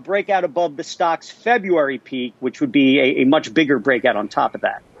a breakout above the stock's February peak, which would be a much bigger breakout on top of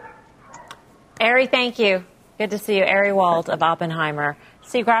that. Ari, thank you. Good to see you. Ari Wald of Oppenheimer.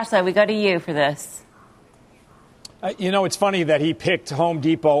 Steve Grasso, we go to you for this. It's funny that he picked Home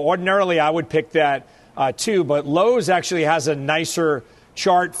Depot. Ordinarily, I would pick that too, but Lowe's actually has a nicer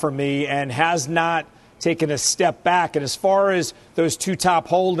chart for me and has not taken a step back. And as far as those two top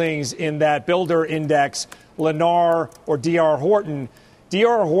holdings in that builder index, Lennar or D.R. Horton,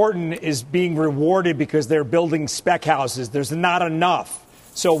 D.R. Horton is being rewarded because they're building spec houses. There's not enough.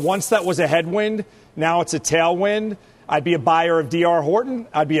 So once that was a headwind, now it's a tailwind. I'd be a buyer of D.R. Horton.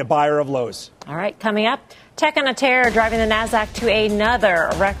 I'd be a buyer of Lowe's. All right, coming up, tech on a tear driving the Nasdaq to another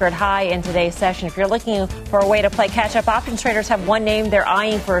record high in today's session. If you're looking for a way to play catch-up, options traders have one name they're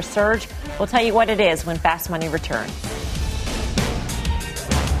eyeing for a surge. We'll tell you what it is when Fast Money returns.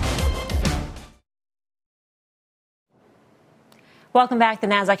 Welcome back. The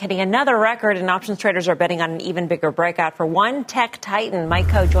Nasdaq hitting another record, and options traders are betting on an even bigger breakout for one tech titan. Mike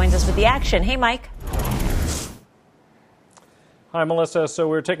Coe joins us with the action. Hey, Mike. Hi, Melissa. So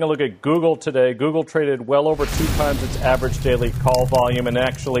we're taking a look at Google today. Google traded well over 2 times its average daily call volume, and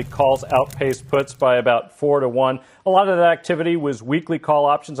actually calls outpaced puts by about 4-1. A lot of that activity was weekly call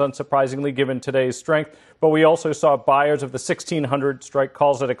options, unsurprisingly, given today's strength. But we also saw buyers of the 1,600 strike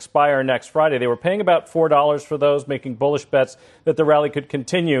calls that expire next Friday. They were paying about $4 for those, making bullish bets that the rally could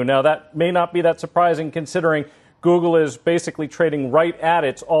continue. Now, that may not be that surprising, considering Google is basically trading right at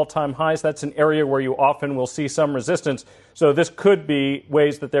its all-time highs. That's an area where you often will see some resistance. So this could be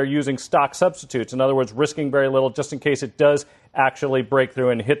ways that they're using stock substitutes. In other words, risking very little just in case it does actually break through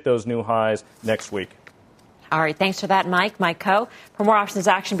and hit those new highs next week. All right. Thanks for that, Mike. Mike Coe. For more options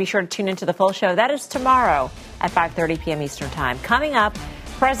action, be sure to tune into the full show. That is tomorrow at 5:30 p.m. Eastern Time. Coming up,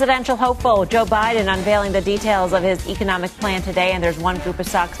 presidential hopeful Joe Biden unveiling the details of his economic plan today. And there's one group of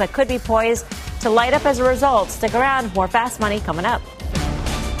stocks that could be poised to light up as a result. Stick around. More Fast Money coming up.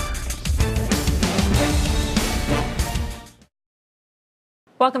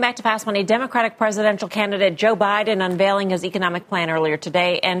 Welcome back to Fast Money. Democratic presidential candidate Joe Biden unveiling his economic plan earlier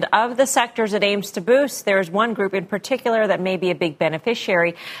today. And of the sectors it aims to boost, there is one group in particular that may be a big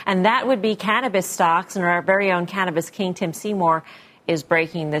beneficiary, and that would be cannabis stocks. And our very own cannabis king, Tim Seymour, is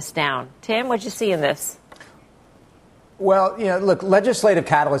breaking this down. Tim, what'd you see in this? Well, look, legislative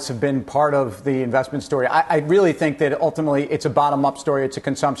catalysts have been part of the investment story. I really think that ultimately it's a bottom-up story. It's a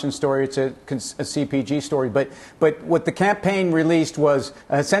consumption story. It's a CPG story. But what the campaign released was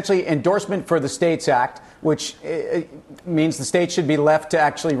essentially endorsement for the States Act, which means the states should be left to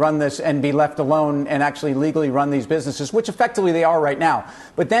actually run this and be left alone and actually legally run these businesses, which effectively they are right now.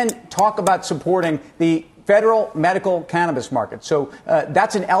 But then talk about supporting the federal medical cannabis market. So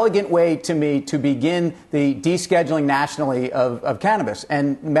that's an elegant way to me to begin the descheduling nationally of cannabis.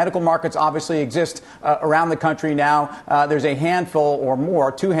 And medical markets obviously exist around the country now. There's a handful or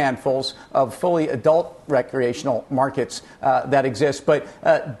more, 2 handfuls of fully adult recreational markets that exist.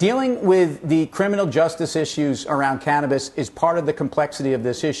 But dealing with the criminal justice issues around cannabis is part of the complexity of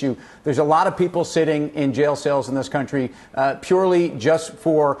this issue. There's a lot of people sitting in jail cells in this country purely just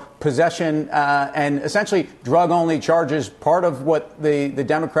for possession and essentially drug-only charges. Part of what the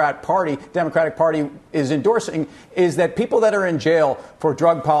Democratic Party is endorsing is that people that are in jail for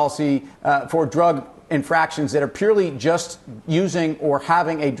drug policy, for drug infractions that are purely just using or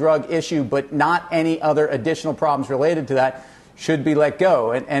having a drug issue, but not any other additional problems related to that, should be let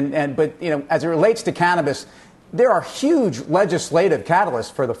go. But as it relates to cannabis, there are huge legislative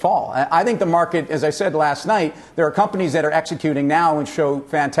catalysts for the fall. I think the market, as I said last night, there are companies that are executing now and show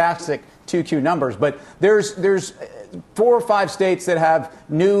fantastic 2Q numbers. But there's 4 or 5 states that have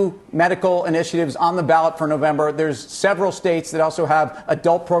new medical initiatives on the ballot for November. There's several states that also have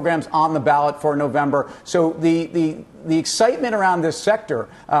adult programs on the ballot for November. So the excitement around this sector,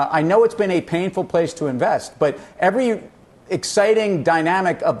 I know it's been a painful place to invest, but every exciting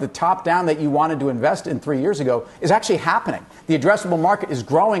dynamic of the top down that you wanted to invest in 3 years ago is actually happening. The addressable market is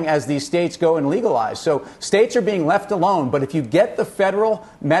growing as these states go and legalize. So states are being left alone. But if you get the federal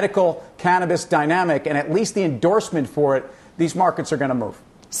medical cannabis dynamic and at least the endorsement for it, these markets are going to move.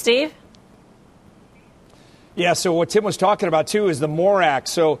 Steve? Yeah, so what Tim was talking about, too, is the MORE Act.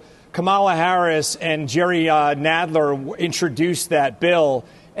 So Kamala Harris and Jerry Nadler introduced that bill.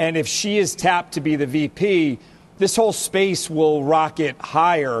 And if she is tapped to be the VP, this whole space will rocket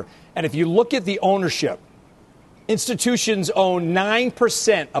higher. And if you look at the ownership Institutions own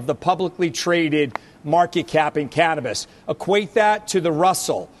 9% of the publicly traded market cap in cannabis. Equate that to the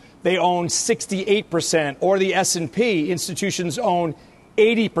Russell. They own 68%, or the S&P. Institutions own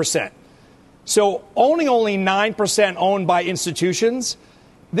 80%. So owning only 9% owned by institutions,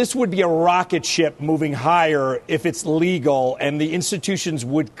 this would be a rocket ship moving higher if it's legal, and the institutions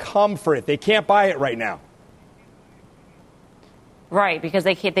would come for it. They can't buy it right now. Right, because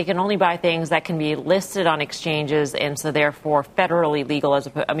they can only buy things that can be listed on exchanges, and so therefore federally legal.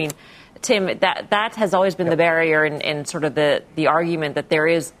 I mean, Tim, that has always been the barrier and sort of the argument that there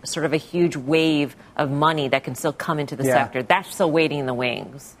is sort of a huge wave of money that can still come into the sector. That's still waiting in the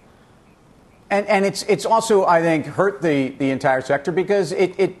wings. And it's also, I think, hurt the entire sector because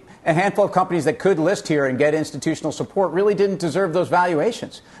a handful of companies that could list here and get institutional support really didn't deserve those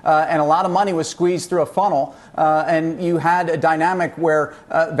valuations. And a lot of money was squeezed through a funnel, and you had a dynamic where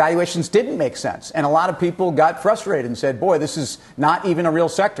valuations didn't make sense. And a lot of people got frustrated and said, boy, this is not even a real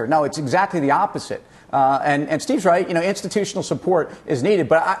sector. No, it's exactly the opposite. And Steve's right, institutional support is needed.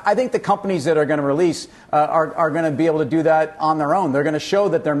 But I think the companies that are going to release are going to be able to do that on their own. They're going to show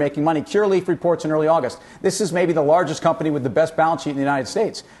that they're making money. Curaleaf reports in early August. This is maybe the largest company with the best balance sheet in the United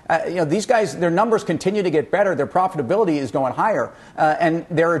States. These guys, their numbers continue to get better. Their profitability is going higher. And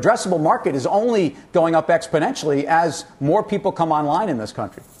their addressable market is only going up exponentially as more people come online in this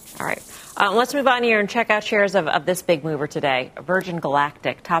country. All right. Let's move on here and check out shares of this big mover today. Virgin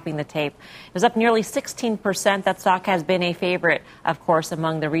Galactic topping the tape. It was up nearly 16%. That stock has been a favorite, of course,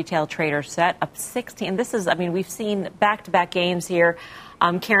 among the retail traders set, up 16. This is, we've seen back-to-back gains here.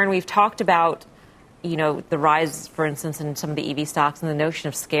 Karen, we've talked about, the rise, for instance, in some of the EV stocks and the notion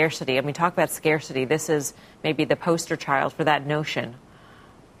of scarcity. Talk about scarcity. This is maybe the poster child for that notion.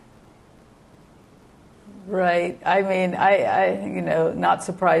 Right. I not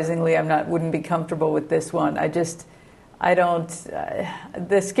surprisingly, wouldn't be comfortable with this one. The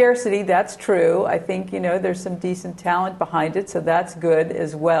scarcity, that's true. I think, there's some decent talent behind it, so that's good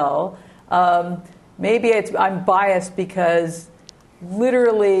as well. Maybe I'm biased because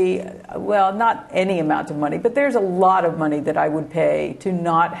literally, well, not any amount of money, but there's a lot of money that I would pay to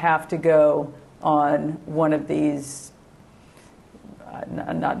not have to go on one of these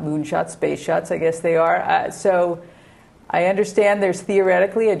not moonshots, space shots, I guess they are. So I understand there's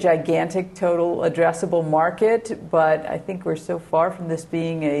theoretically a gigantic total addressable market, but I think we're so far from this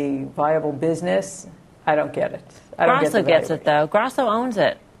being a viable business. I don't get it. Grasso gets it, though. Grasso owns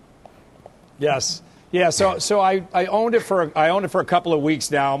it. Yes. Yeah, so I owned it for a couple of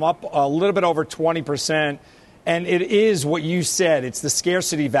weeks now. I'm up a little bit over 20%, and it is what you said. It's the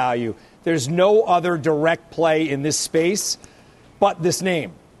scarcity value. There's no other direct play in this space but this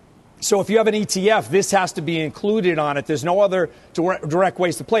name. So if you have an ETF, this has to be included on it. There's no other direct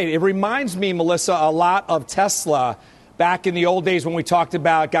ways to play it. It reminds me, Melissa, a lot of Tesla back in the old days when we talked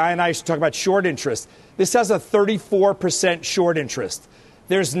about, Guy and I used to talk about short interest. This has a 34% short interest.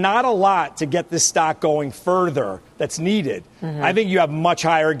 There's not a lot to get this stock going further that's needed. Mm-hmm. I think you have much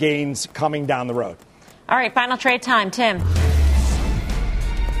higher gains coming down the road. All right, final trade time. Tim.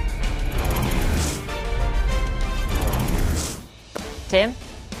 Tim?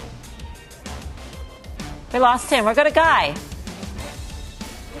 We lost Tim. We're going to Guy.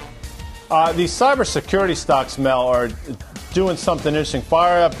 These cybersecurity stocks, Mel, are doing something interesting.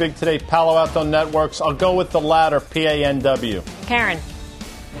 Fire up big today, Palo Alto Networks. I'll go with the latter, PANW. Karen.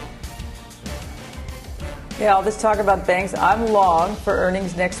 Yeah, I'll just talk about banks. I'm long for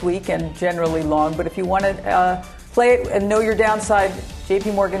earnings next week and generally long. But if you want to play it and know your downside,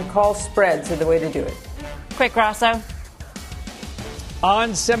 JP Morgan call spreads are the way to do it. Quick, Grasso.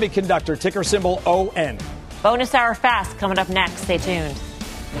 On Semiconductor, ticker symbol ON. Bonus hour fast coming up next. Stay tuned.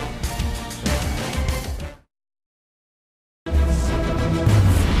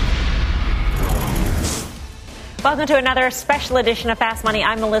 Welcome to another special edition of Fast Money.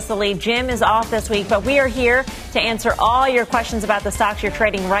 I'm Melissa Lee. Jim is off this week, but we are here to answer all your questions about the stocks you're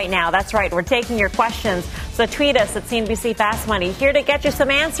trading right now. That's right. We're taking your questions. So tweet us at CNBC Fast Money. Here to get you some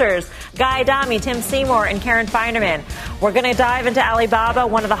answers. Guy Adami, Tim Seymour, and Karen Feinerman. We're going to dive into Alibaba,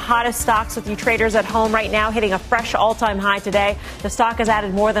 one of the hottest stocks with you traders at home right now, hitting a fresh all-time high today. The stock has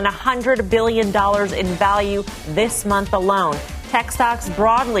added more than $100 billion in value this month alone. Tech stocks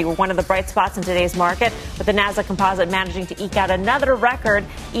broadly were one of the bright spots in today's market, with the Nasdaq Composite managing to eke out another record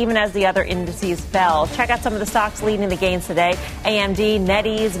even as the other indices fell. Check out some of the stocks leading the gains today. AMD,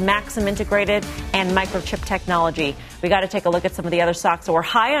 NetEase, Maxim Integrated, and Microchip Technology. We got to take a look at some of the other stocks that were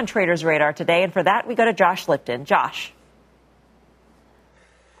high on traders' radar today, and for that, we go to Josh Lipton. Josh.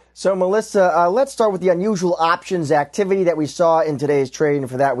 So, Melissa, let's start with the unusual options activity that we saw in today's trade. And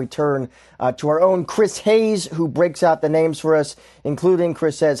for that, we turn to our own Chris Hayes, who breaks out the names for us, including,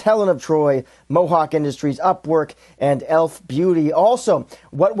 Chris says, Helen of Troy, Mohawk Industries, Upwork, and Elf Beauty. Also,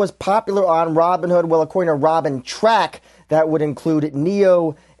 what was popular on Robinhood? Well, according to Robin Track, that would include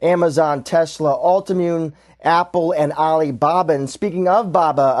NIO, Amazon, Tesla, Altimmune, Apple, and Alibaba. And speaking of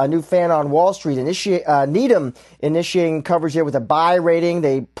Baba, a new fan on Wall Street, Needham, initiating coverage there with a buy rating.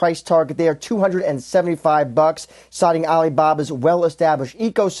 They price target there $275, citing Alibaba's well-established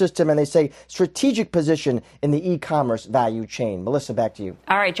ecosystem, and they say strategic position in the e-commerce value chain. Melissa, back to you.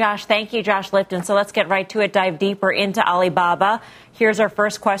 All right, Josh. Thank you, Josh Lipton. So let's get right to it, dive deeper into Alibaba. Here's our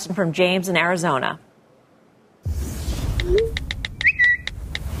first question from James in Arizona.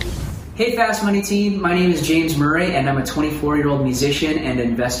 Hey, Fast Money team. My name is James Murray, and I'm a 24-year-old musician and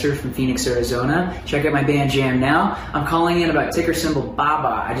investor from Phoenix, Arizona. Check out my band Jam Now. I'm calling in about ticker symbol BABA.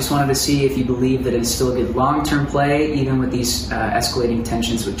 I just wanted to see if you believe that it's still a good long-term play, even with these escalating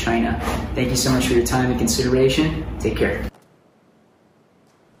tensions with China. Thank you so much for your time and consideration. Take care.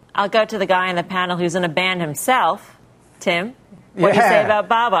 I'll go to the guy in the panel who's in a band himself. Tim, what do you say about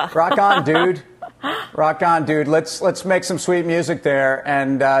BABA? Rock on, dude. Rock on, dude. Let's make some sweet music there.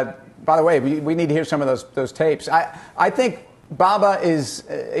 And by the way, we need to hear some of those tapes. I think Baba is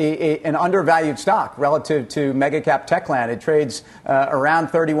an undervalued stock relative to mega cap Techland. It trades around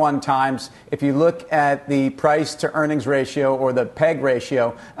 31 times. If you look at the price to earnings ratio or the PEG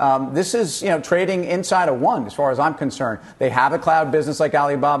ratio, this is trading inside of 1 as far as I'm concerned. They have a cloud business like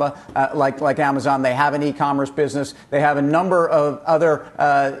Alibaba, like Amazon. They have an e-commerce business. They have a number of other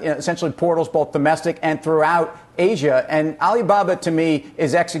essentially portals, both domestic and throughout Asia. And Alibaba, to me,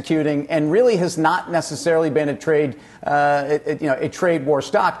 is executing and really has not necessarily been a trade war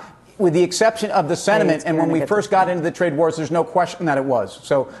stock, with the exception of the sentiment. And when we first got into the trade wars, there's no question that it was.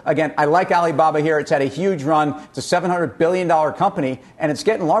 So, again, I like Alibaba here. It's had a huge run. It's a $700 billion company, and it's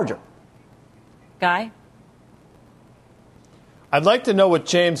getting larger. Guy? I'd like to know what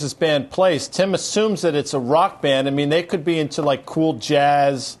James's band plays. Tim assumes that it's a rock band. I mean, they could be into like cool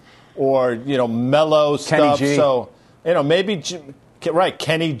jazz or, mellow stuff. Kenny G. So, maybe, right,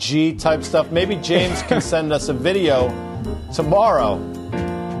 Kenny G type stuff. Maybe James can send us a video tomorrow.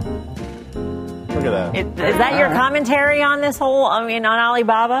 Look at that. Is that your commentary on this whole, on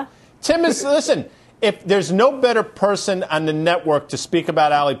Alibaba? Tim listen, if there's no better person on the network to speak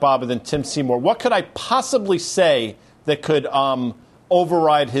about Alibaba than Tim Seymour, what could I possibly say that could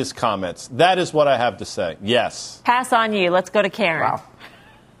override his comments? That is what I have to say. Yes. Pass on you. Let's go to Karen. Wow.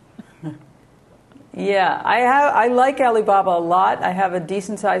 Yeah, I like Alibaba a lot. I have a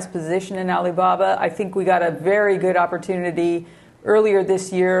decent-sized position in Alibaba. I think we got a very good opportunity earlier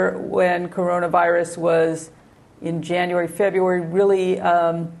this year when coronavirus was in January, February, really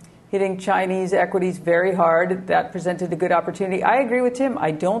hitting Chinese equities very hard. That presented a good opportunity. I agree with Tim.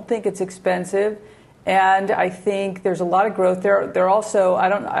 I don't think it's expensive, and I think there's a lot of growth there. They're also,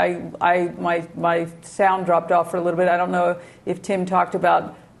 my sound dropped off for a little bit. I don't know if Tim talked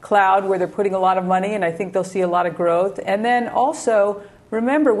about cloud, where they're putting a lot of money, and I think they'll see a lot of growth. And then also,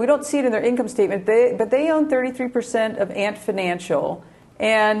 remember, we don't see it in their income statement, but they own 33% of Ant Financial.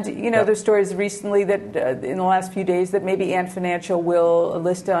 And, there's stories recently that in the last few days that maybe Ant Financial will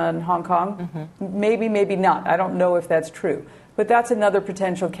list on Hong Kong. Mm-hmm. Maybe not. I don't know if that's true. But that's another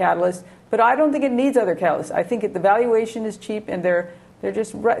potential catalyst. But I don't think it needs other catalysts. I think the valuation is cheap, and they're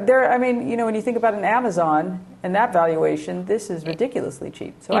just, when you think about an Amazon and that valuation, this is ridiculously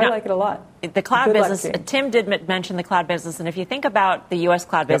cheap. So I like it a lot. The cloud business, Tim did mention the cloud business. And if you think about the U.S.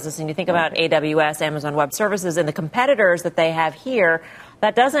 cloud business and you think about AWS, Amazon Web Services, and the competitors that they have here,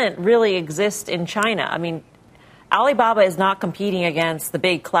 that doesn't really exist in China. I mean, Alibaba is not competing against the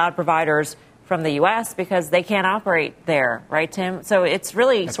big cloud providers from the U.S. because they can't operate there, right, Tim? So it's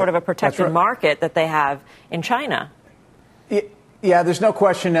really sort of a protected market that they have in China. Yeah, there's no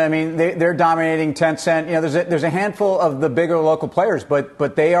question. I mean, they're dominating Tencent. There's a handful of the bigger local players,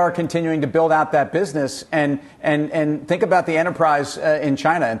 but they are continuing to build out that business and think about the enterprise in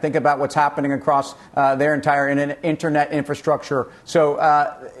China and think about what's happening across their entire internet infrastructure. So,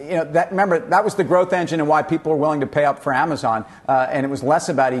 remember, that was the growth engine and why people are willing to pay up for Amazon. And it was less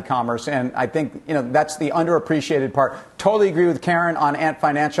about e-commerce. And I think, that's the underappreciated part. Totally agree with Karen on Ant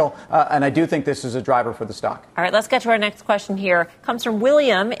Financial. And I do think this is a driver for the stock. All right, let's get to our next question here. Comes from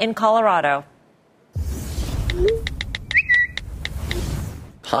William in Colorado.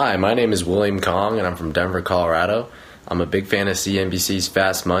 Hi, my name is William Kong, and I'm from Denver, Colorado. I'm a big fan of CNBC's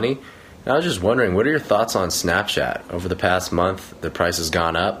Fast Money. And I was just wondering, what are your thoughts on Snapchat? Over the past month, the price has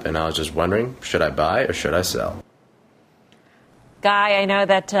gone up, and I was just wondering, should I buy or should I sell? Guy, I know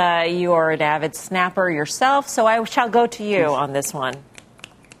that you are an avid snapper yourself, so I shall go to you on this one.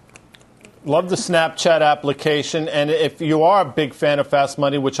 Love the Snapchat application. And if you are a big fan of Fast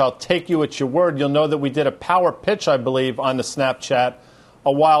Money, which I'll take you at your word, you'll know that we did a power pitch, I believe, on the Snapchat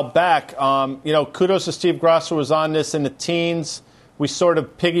a while back. Kudos to Steve Grasso, was on this in the teens. We sort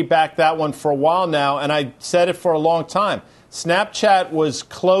of piggybacked that one for a while now, and I said it for a long time. Snapchat was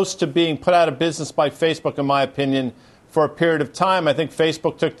close to being put out of business by Facebook, in my opinion, for a period of time. I think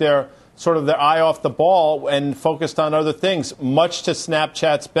Facebook took their eye off the ball and focused on other things, much to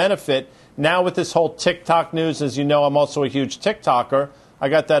Snapchat's benefit. Now with this whole TikTok news, as you know, I'm also a huge TikToker. I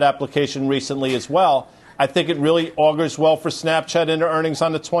got that application recently as well. I think it really augurs well for Snapchat into earnings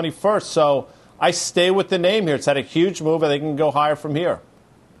on the 21st. So I stay with the name here. It's had a huge move. I think it can go higher from here.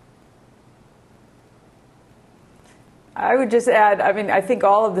 I would just add, I think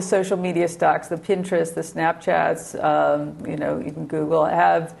all of the social media stocks, the Pinterest, the Snapchats, even Google,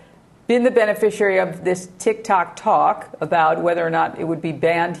 have been the beneficiary of this TikTok talk about whether or not it would be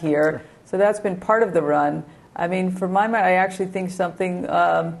banned here. Sure. So that's been part of the run. For my mind, I actually think something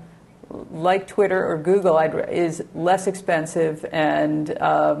like Twitter or Google is less expensive, and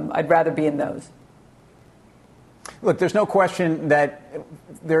I'd rather be in those. Look, there's no question that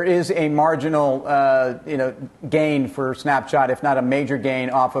there is a marginal, gain for Snapchat, if not a major gain,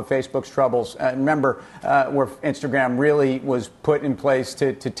 off of Facebook's troubles. Remember where Instagram really was put in place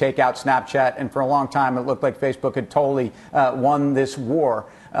to take out Snapchat, and for a long time it looked like Facebook had totally won this war.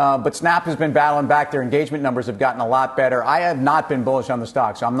 But Snap has been battling back. Their engagement numbers have gotten a lot better. I have not been bullish on the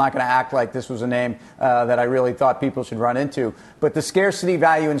stock, so I'm not going to act like this was a name that I really thought people should run into. But the scarcity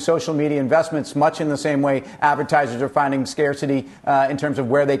value in social media investments, much in the same way advertisers are finding scarcity in terms of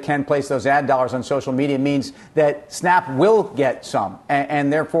where they can place those ad dollars on social media, means that Snap will get some.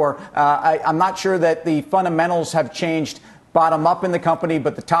 And therefore, I'm not sure that the fundamentals have changed bottom up in the company,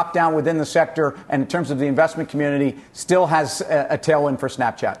 but the top down within the sector and in terms of the investment community still has a tailwind for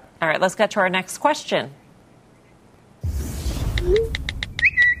Snapchat. All right, let's get to our next question.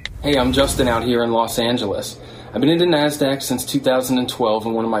 Hey, I'm Justin out here in Los Angeles. I've been into NASDAQ since 2012,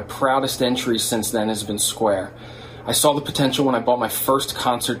 and one of my proudest entries since then has been Square. I saw the potential when I bought my first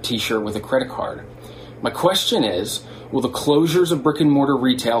concert t-shirt with a credit card. My question is, will the closures of brick-and-mortar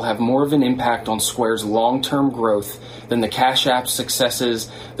retail have more of an impact on Square's long-term growth than the Cash App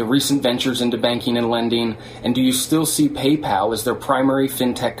successes, the recent ventures into banking and lending, and do you still see PayPal as their primary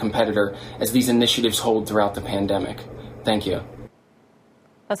fintech competitor as these initiatives hold throughout the pandemic? Thank you.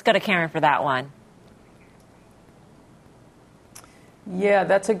 Let's go to Karen for that one. Yeah,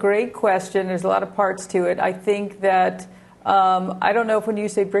 that's a great question. There's a lot of parts to it. I think that I don't know if when you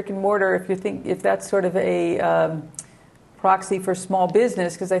say brick and mortar, if that's sort of a proxy for small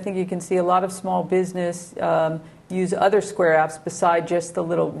business, because I think you can see a lot of small business use other Square apps beside just the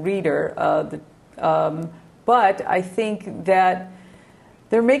little reader. But I think that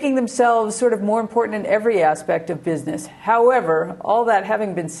they're making themselves sort of more important in every aspect of business. However, all that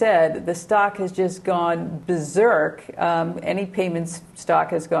having been said, the stock has just gone berserk. Any payments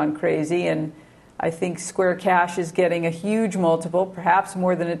stock has gone crazy, and I think Square Cash is getting a huge multiple, perhaps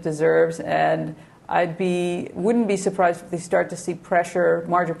more than it deserves, and wouldn't be surprised if they start to see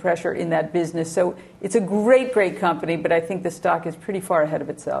margin pressure in that business. So it's a great, great company, but I think the stock is pretty far ahead of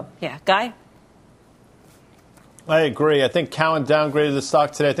itself. Yeah. Guy? I agree. I think Cowen downgraded the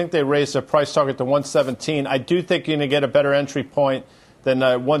stock today. I think they raised their price target to 117. I do think you're going to get a better entry point than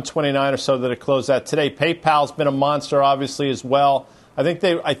 129 or so that it closed at today. PayPal's been a monster, obviously, as well. I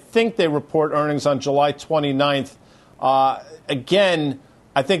think they report earnings on July 29th. Again,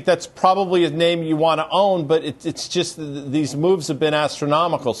 I think that's probably a name you want to own, but it's just these moves have been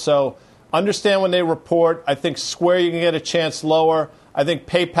astronomical. So understand when they report. I think Square, you can get a chance lower. I think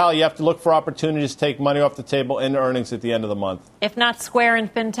PayPal, you have to look for opportunities to take money off the table in earnings at the end of the month. If not Square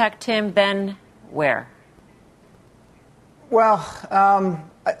and FinTech, Tim, then where? Well,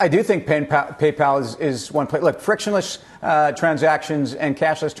 I do think PayPal is one place. Look, frictionless transactions and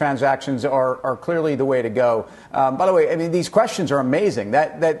cashless transactions are clearly the way to go. By the way, these questions are amazing.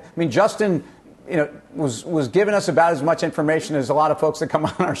 Justin, was giving us about as much information as a lot of folks that come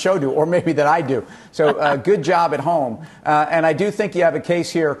on our show do, or maybe that I do. So good job at home. And I do think you have a case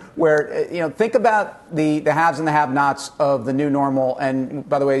here where, think about the haves and the have-nots of the new normal. And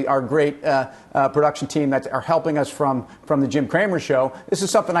by the way, our great production team that are helping us from the Jim Cramer show. This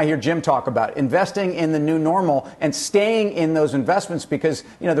is something I hear Jim talk about, investing in the new normal and staying in those investments, because,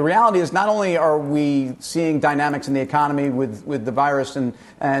 the reality is not only are we seeing dynamics in the economy with the virus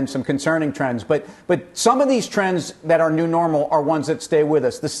and some concerning trends, But some of these trends that are new normal are ones that stay with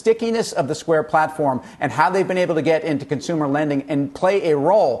us. The stickiness of the Square platform and how they've been able to get into consumer lending and play a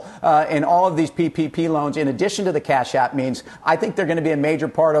role in all of these PPP loans, in addition to the Cash App, means I think they're going to be a major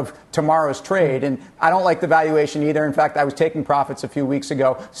part of tomorrow's trade. And I don't like the valuation either. In fact, I was taking profits a few weeks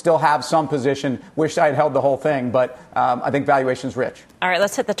ago, still have some position, wish I had held the whole thing, but I think valuation's rich. All right,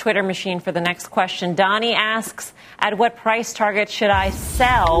 let's hit the Twitter machine for the next question. Donnie asks, at what price target should I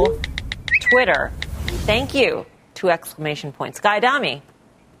sell Twitter? Thank you. 2 exclamation points. Guy Adami.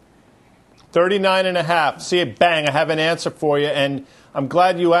 39.5. See it, bang, I have an answer for you. And I'm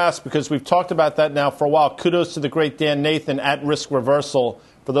glad you asked because we've talked about that now for a while. Kudos to the great Dan Nathan at Risk Reversal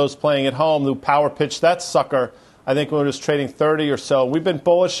for those playing at home who power pitched that sucker. I think when it was trading 30 or so. We've been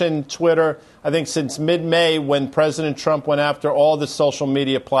bullish in Twitter, I think, since mid-May when President Trump went after all the social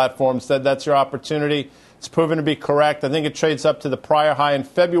media platforms, said that's your opportunity. It's proven to be correct. I think it trades up to the prior high in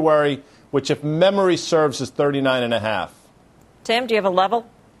February, which, if memory serves, is 39.5. Tim, do you have a level?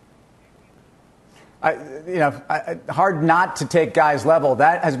 Hard not to take Guy's level.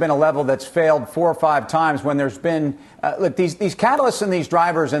 That has been a level that's failed 4 or 5 times when there's been look, these catalysts and these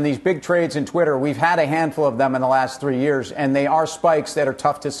drivers and these big trades in Twitter, we've had a handful of them in the last 3 years, and they are spikes that are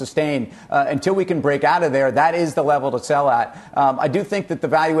tough to sustain. Until we can break out of there, that is the level to sell at. I do think that the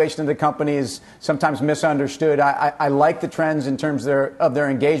valuation of the company is sometimes misunderstood. I like the trends in terms of their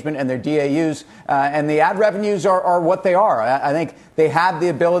engagement and their DAUs, and the ad revenues are what they are. I think they have the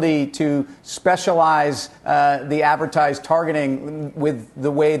ability to specialize the advertised targeting with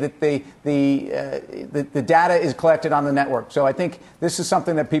the way that the data is collected on the network. So I think this is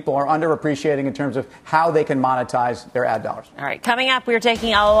something that people are underappreciating in terms of how they can monetize their ad dollars. All right. Coming up, we're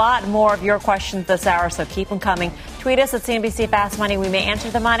taking a lot more of your questions this hour, so keep them coming. Tweet us at CNBC Fast Money. We may answer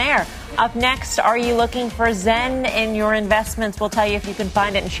them on air. Up next, are you looking for Zen in your investments? We'll tell you if you can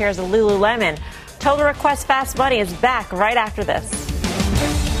find it in shares of Lululemon. Total Request Fast Money is back right after this.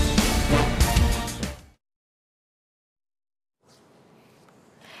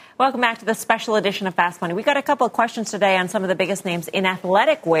 Welcome back to the special edition of Fast Money. We got a couple of questions today on some of the biggest names in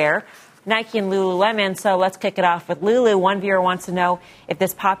athletic wear, Nike and Lululemon. So let's kick it off with Lulu. One viewer wants to know if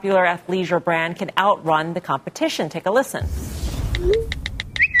this popular athleisure brand can outrun the competition. Take a listen.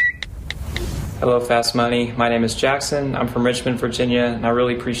 Hello, Fast Money. My name is Jackson. I'm from Richmond, Virginia, and I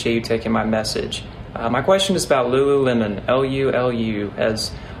really appreciate you taking my message. My question is about Lululemon, L-U-L-U,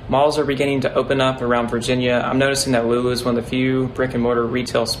 as malls are beginning to open up around Virginia. I'm noticing that Lulu is one of the few brick-and-mortar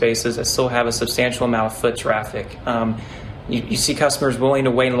retail spaces that still have a substantial amount of foot traffic. You see customers willing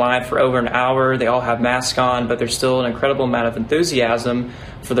to wait in line for over an hour. They all have masks on, but there's still an incredible amount of enthusiasm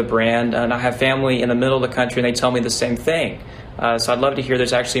for the brand. And I have family in the middle of the country, and they tell me the same thing. So I'd love to hear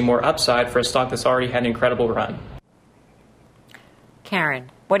there's actually more upside for a stock that's already had an incredible run. Karen,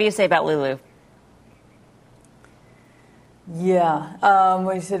 what do you say about Lulu? Yeah.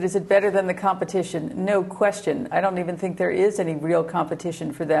 What you said, is it better than the competition? No question. I don't even think there is any real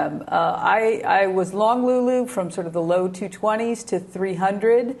competition for them. I was long Lulu from sort of the low 220s to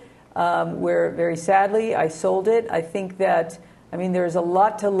 300, where very sadly I sold it. I think that, there's a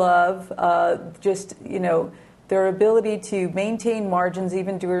lot to love. Their ability to maintain margins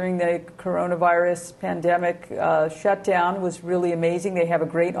even during the coronavirus pandemic shutdown was really amazing. They have a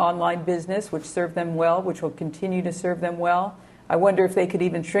great online business, which served them well, which will continue to serve them well. I wonder if they could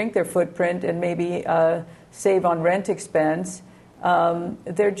even shrink their footprint and maybe save on rent expense.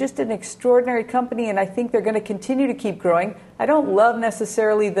 They're just an extraordinary company, and I think they're going to continue to keep growing. I don't love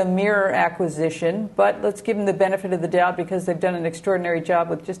necessarily the Mirror acquisition, but let's give them the benefit of the doubt because they've done an extraordinary job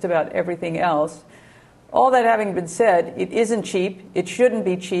with just about everything else. All that having been said, it isn't cheap. It shouldn't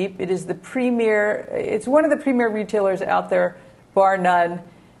be cheap. It is it's one of the premier retailers out there, bar none.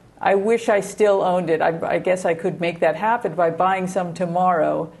 I wish I still owned it. I guess I could make that happen by buying some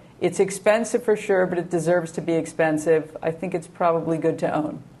tomorrow. It's expensive for sure, but it deserves to be expensive. I think it's probably good to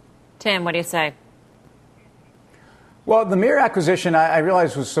own. Tim, what do you say? Well, the Mirror acquisition, I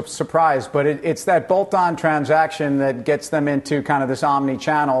realize was a surprise, but it's that bolt-on transaction that gets them into kind of this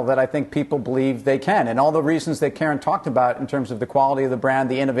omni-channel that I think people believe they can. And all the reasons that Karen talked about in terms of the quality of the brand,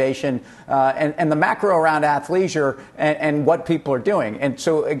 the innovation, and the macro around athleisure and what people are doing. And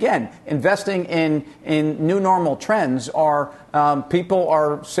so, again, investing in new normal trends are people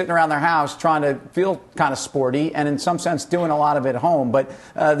are sitting around their house trying to feel kind of sporty and in some sense doing a lot of it at home. But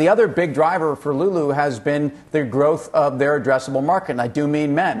the other big driver for Lulu has been the growth of their addressable market. And I do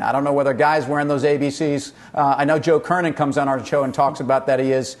mean men. I don't know whether guys wearing those ABCs. I know Joe Kernan comes on our show and talks about that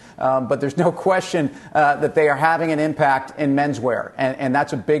he is. But there's no question that they are having an impact in menswear. And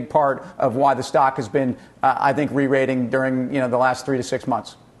that's a big part of why the stock has been, I think, re-rating during the last 3 to 6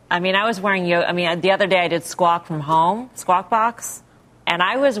 months. I mean, I was wearing the other day I did Squawk from home, Squawk Box, and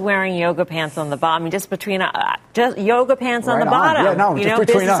I was wearing yoga pants on the bottom. I mean, just between just yoga pants on the bottom. Yeah, no, just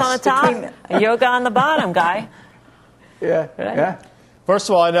between business us. on the top, yoga on the bottom, guy. Yeah, right? Yeah. First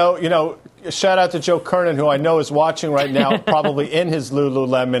of all, I know, shout out to Joe Kernan, who I know is watching right now, probably in his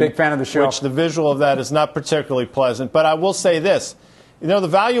Lululemon. Big fan of the show. Which the visual of that is not particularly pleasant. But I will say this. The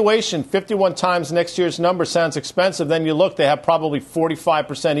valuation, 51 times next year's number, sounds expensive. Then you look, they have probably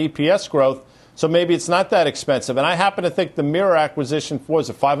 45% EPS growth. So maybe it's not that expensive. And I happen to think the Mirror acquisition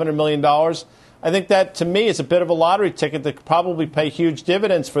was $500 million. I think that, to me, is a bit of a lottery ticket that could probably pay huge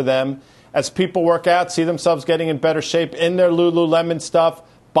dividends for them as people work out, see themselves getting in better shape in their Lululemon stuff,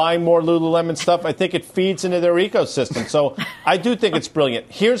 buying more Lululemon stuff. I think it feeds into their ecosystem. So I do think it's brilliant.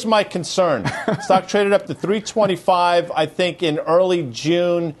 Here's my concern. Stock traded up to $325, I think, in early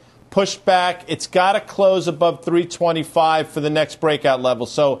June. Pushed back. It's got to close above $325 for the next breakout level.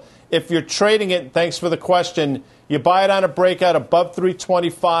 So if you're trading it, thanks for the question, you buy it on a breakout above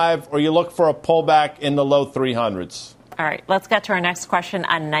 $325 or you look for a pullback in the low 300s. All right, let's get to our next question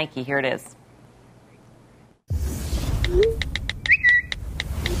on Nike. Here it is.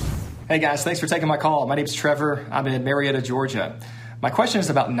 Hey guys, thanks for taking my call. My name's Trevor. I'm in Marietta, Georgia. My question is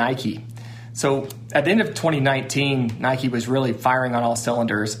about Nike. So at the end of 2019, Nike was really firing on all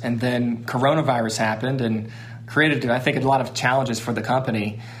cylinders, and then coronavirus happened and created, I think, a lot of challenges for the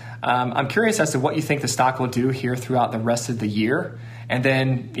company. I'm curious as to what you think the stock will do here throughout the rest of the year, and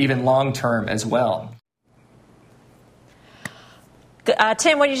then even long term as well.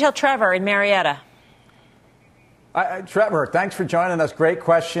 Tim, what did you tell Trevor in Marietta? Trevor, thanks for joining us. Great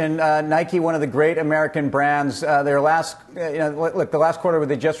question. Nike, one of the great American brands. Their last, the last quarter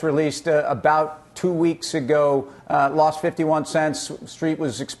they just released about 2 weeks ago, lost 51 cents. Street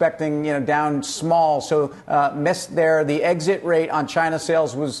was expecting, down small, so missed there. The exit rate on China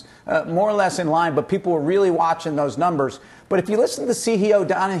sales was more or less in line, but people were really watching those numbers. But if you listen to CEO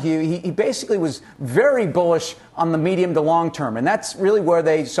Donahue, he basically was very bullish on the medium to long term. And that's really where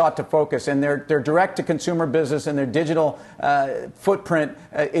they sought to focus. And their direct-to-consumer business and their digital footprint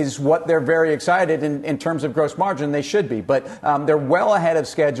is what they're very excited in terms of gross margin. They should be. But they're well ahead of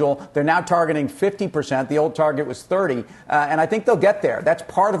schedule. They're now targeting 50%. The old target was 30%. And I think they'll get there. That's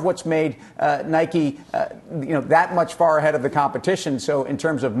part of what's made Nike that much far ahead of the competition. So in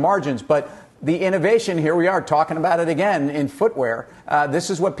terms of margins. But the innovation, here we are talking about it again in footwear. This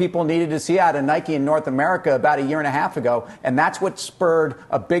is what people needed to see out of Nike in North America about a year and a half ago, and that's what spurred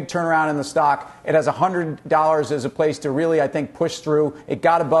a big turnaround in the stock. It has $100 as a place to really, I think, push through. It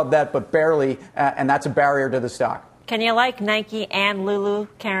got above that, but barely, and that's a barrier to the stock. Can you like Nike and Lulu,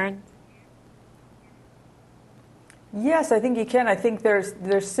 Karen? Yes, I think you can. I think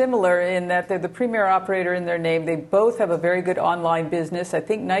they're similar in that they're the premier operator in their name. They both have a very good online business. I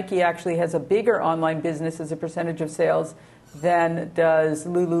think Nike actually has a bigger online business as a percentage of sales than does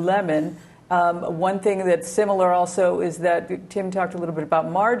Lululemon. One thing that's similar also is that Tim talked a little bit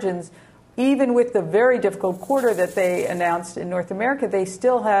about margins. Even with the very difficult quarter that they announced in North America, they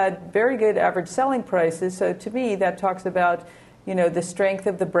still had very good average selling prices. So to me, that talks about, the strength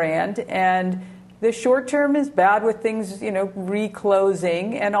of the brand. And the short term is bad with things,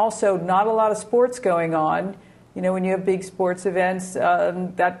 reclosing, and also not a lot of sports going on. When you have big sports events,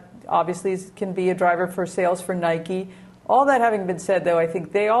 that obviously can be a driver for sales for Nike. All that having been said, though, I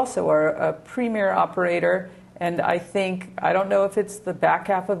think they also are a premier operator, and I don't know if it's the back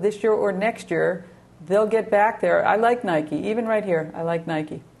half of this year or next year, they'll get back there. I like Nike. Even right here, I like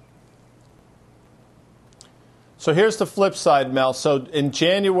Nike. So here's the flip side, Mel. So in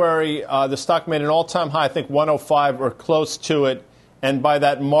January, the stock made an all-time high, I think 105 or close to it. And by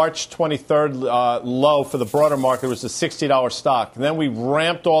that March 23rd low for the broader market, it was a $60 stock. And then we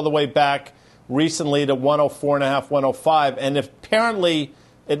ramped all the way back recently to 104.5, 105. And apparently,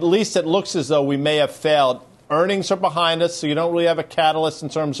 at least it looks as though we may have failed. Earnings are behind us, so you don't really have a catalyst in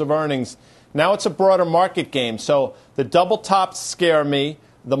terms of earnings. Now it's a broader market game. So the double tops scare me.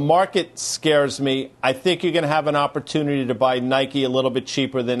 The market scares me. I think you're going to have an opportunity to buy Nike a little bit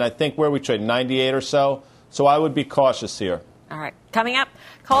cheaper than I think where we trade, 98 or so. So I would be cautious here. All right. Coming up,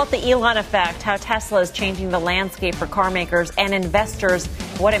 call it the Elon effect, how Tesla is changing the landscape for car makers and investors,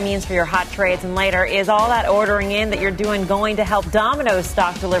 what it means for your hot trades. And later, is all that ordering in that you're doing going to help Domino's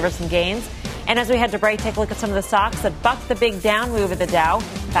stock deliver some gains? And as we head to break, take a look at some of the stocks that bucked the big down move of the Dow.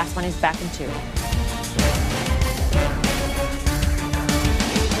 Fast Money's back in 2.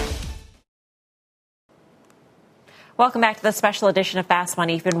 Welcome back to the special edition of Fast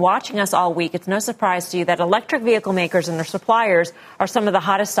Money. You've been watching us all week. It's no surprise to you that electric vehicle makers and their suppliers are some of the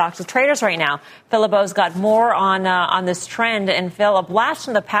hottest stocks of traders right now. Phil LeBeau's got more on this trend. And Phil, a blast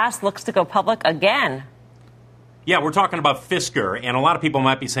from the past looks to go public again. Yeah, we're talking about Fisker, and a lot of people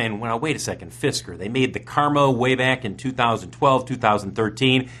might be saying, well, wait a second, Fisker. They made the Karma way back in 2012,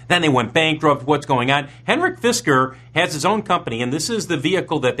 2013. Then they went bankrupt. What's going on? Henrik Fisker has his own company, and this is the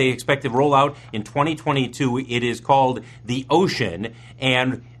vehicle that they expect to roll out in 2022. It is called the Ocean,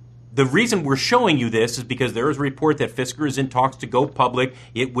 and the reason we're showing you this is because there is a report that Fisker is in talks to go public.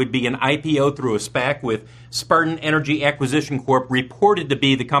 It would be an IPO through a SPAC with Spartan Energy Acquisition Corp, reported to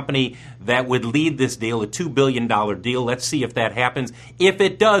be the company that would lead this deal, a $2 billion deal. Let's see if that happens. If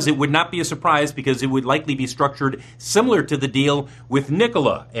it does, it would not be a surprise because it would likely be structured similar to the deal with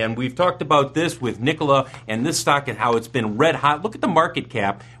Nikola. And we've talked about this with Nikola and this stock and how it's been red hot. Look at the market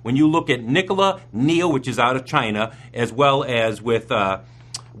cap. When you look at Nikola, NIO, which is out of China, as well as with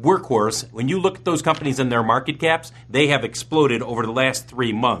Workhorse, when you look at those companies and their market caps, they have exploded over the last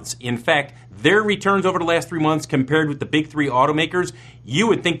 3 months. In fact, their returns over the last 3 months compared with the big three automakers, you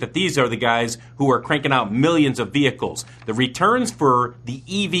would think that these are the guys who are cranking out millions of vehicles. The returns for the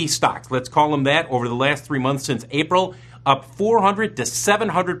EV stocks, let's call them that, over the last 3 months since April, up 400 to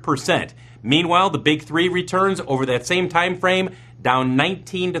 700%. Meanwhile, the big three returns over that same time frame, down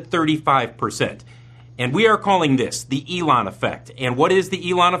 19 to 35%. And we are calling this the Elon effect. And what is the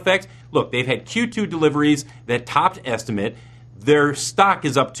Elon effect? Look, they've had Q2 deliveries that topped estimate. Their stock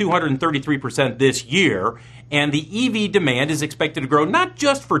is up 233% this year. And the EV demand is expected to grow not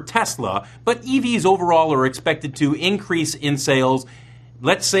just for Tesla, but EVs overall are expected to increase in sales,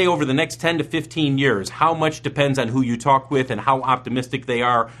 let's say over the next 10 to 15 years. How much depends on who you talk with and how optimistic they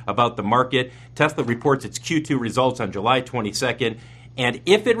are about the market. Tesla reports its Q2 results on July 22nd. And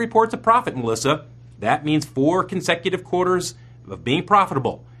if it reports a profit, Melissa, that means 4 consecutive quarters of being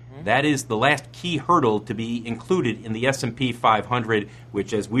profitable. That is the last key hurdle to be included in the S&P 500,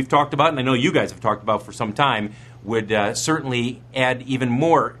 which, as we've talked about, and I know you guys have talked about for some time, would certainly add even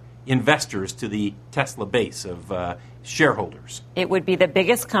more investors to the Tesla base of shareholders. It would be the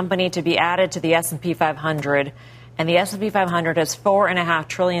biggest company to be added to the S&P 500, and the S&P 500 has $4.5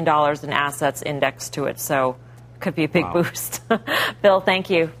 trillion in assets indexed to it, so it could be a big boost. Bill, thank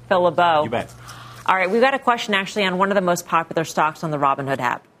you. Phil LeBeau. You bet. All right, we've got a question actually on one of the most popular stocks on the Robinhood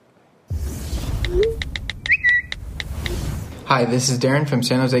app. Hi, this is Darren from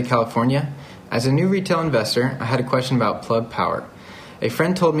San Jose, California. As a new retail investor, I had a question about Plug Power. A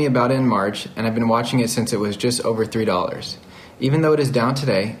friend told me about it in March, and I've been watching it since it was just over $3. Even though it is down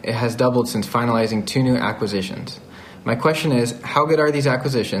today, it has doubled since finalizing 2 new acquisitions. My question is, how good are these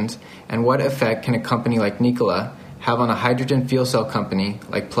acquisitions, and what effect can a company like Nikola have on a hydrogen fuel cell company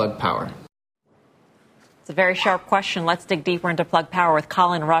like Plug Power? It's a very sharp question. Let's dig deeper into Plug Power with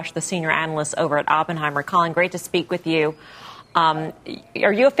Colin Rusch, the senior analyst over at Oppenheimer. Colin, great to speak with you. Are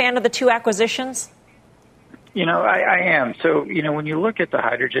you a fan of the 2 acquisitions? You know, I am. So, you know, when you look at the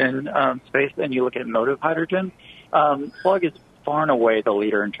hydrogen space and you look at motive hydrogen, Plug is far and away the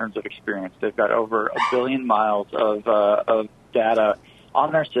leader in terms of experience. They've got over 1 billion miles of data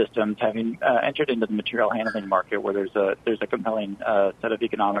on their systems, having entered into the material handling market where there's a compelling set of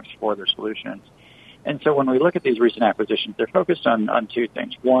economics for their solutions. And so when we look at these recent acquisitions, they're focused on 2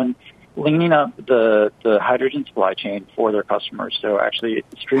 things. One, leaning up the hydrogen supply chain for their customers, so actually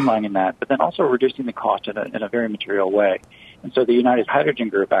streamlining that, but then also reducing the cost in a very material way. And so the United Hydrogen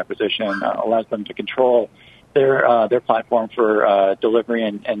Group acquisition allows them to control their platform for delivery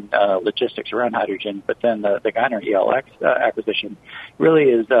and logistics around hydrogen. But then the Geiner ELX acquisition really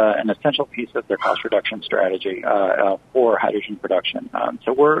is an essential piece of their cost reduction strategy for hydrogen production.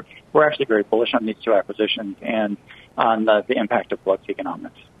 So we're actually very bullish on these 2 acquisitions and on the impact of Plug's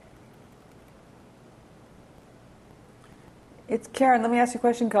economics. It's Karen. Let me ask you a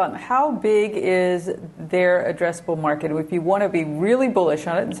question, Colin. How big is their addressable market? If you want to be really bullish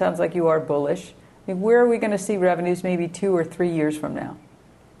on it, and it sounds like you are bullish, where are we going to see revenues maybe 2 or 3 years from now?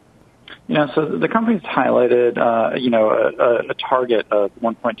 You know, so the company's highlighted, a target of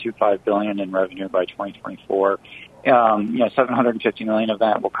 $1.25 billion in revenue by 2024. $750 million of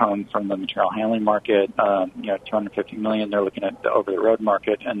that will come from the material handling market. $250 million they're looking at the over-the-road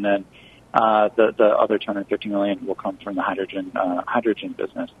market, and then the other $250 million will come from the hydrogen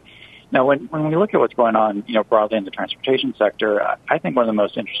business. Now, when we look at what's going on, broadly in the transportation sector, I think one of the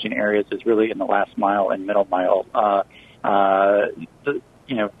most interesting areas is really in the last mile and middle mile,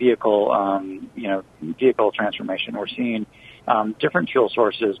 vehicle transformation. We're seeing different fuel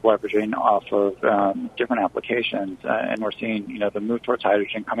sources leveraging off of different applications, and we're seeing the move towards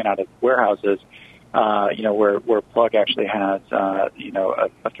hydrogen coming out of warehouses where Plug actually has, a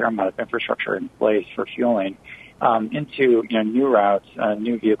fair amount of infrastructure in place for fueling, into, new routes,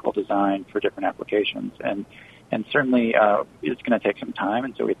 new vehicle design for different applications. And certainly, it's going to take some time.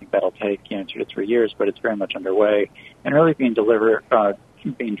 And so we think that'll take, 2 to 3 years, but it's very much underway and really being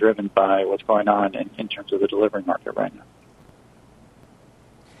driven by what's going on in terms of the delivery market right now.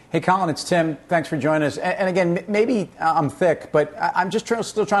 Hey, Colin, it's Tim. Thanks for joining us. And again, maybe I'm thick, but I'm just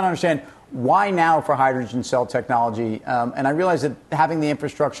still trying to understand why now for hydrogen cell technology. And I realize that having the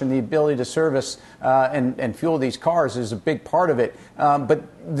infrastructure and the ability to service and fuel these cars is a big part of it. But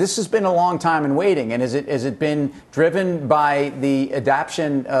this has been a long time in waiting. And has it been driven by the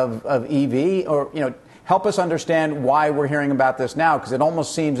adoption of EV? Or, help us understand why we're hearing about this now, because it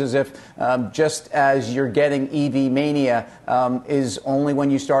almost seems as if just as you're getting EV mania is only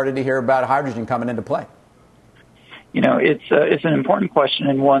when you started to hear about hydrogen coming into play. It's an important question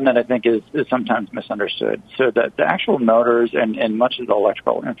and one that I think is sometimes misunderstood. So that the actual motors and much of the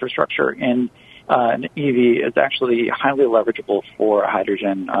electrical infrastructure in an EV is actually highly leverageable for a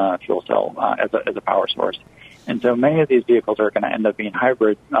hydrogen fuel cell as a power source. And so many of these vehicles are going to end up being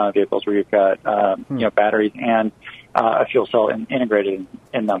hybrid vehicles where you've got batteries and a fuel cell integrated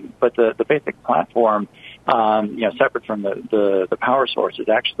in them. But the basic platform, separate from the power source, is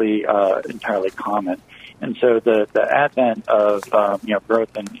actually entirely common. And so the advent of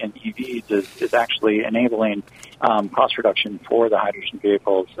growth in EVs is actually enabling cost reduction for the hydrogen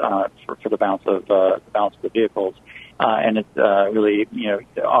vehicles for the balance of the vehicles, and it's really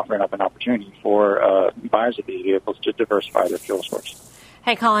offering up an opportunity for buyers of these vehicles to diversify their fuel source.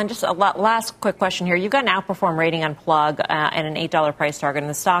 Hey, Colin, just a last quick question here. You've got an outperform rating on Plug and an $8 price target, and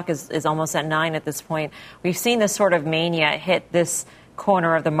the stock is almost at $9 at this point. We've seen this sort of mania hit this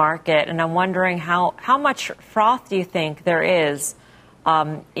corner of the market, and I'm wondering how much froth do you think there is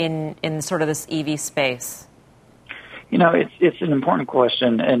in sort of this EV space? It's an important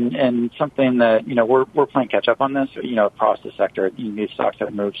question and something that we're playing catch up on this. Across the sector, these stocks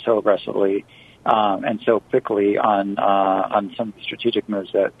have moved so aggressively and so quickly on some of the strategic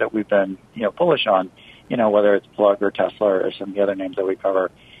moves that we've been bullish on. Whether it's Plug or Tesla or some of the other names that we cover.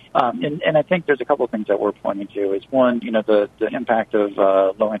 And I think there's a couple of things that we're pointing to. Is one, the impact of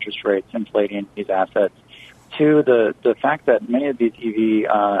low interest rates inflating these assets. Two, the fact that many of these EV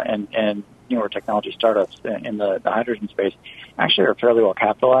and newer technology startups in the hydrogen space actually are fairly well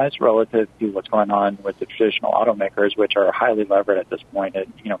capitalized relative to what's going on with the traditional automakers, which are highly levered at this point at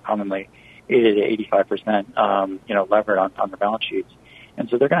commonly 80 to 85% levered on their balance sheets. And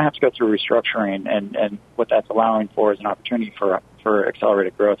so they're going to have to go through restructuring, and what that's allowing for is an opportunity for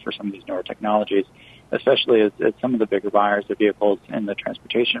accelerated growth for some of these newer technologies, especially as some of the bigger buyers of vehicles in the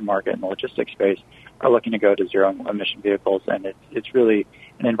transportation market and the logistics space are looking to go to zero emission vehicles. And it's really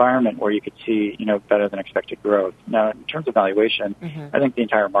an environment where you could see, better than expected growth. Now, in terms of valuation, I think the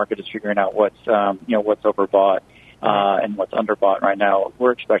entire market is figuring out what's overbought and what's underbought right now.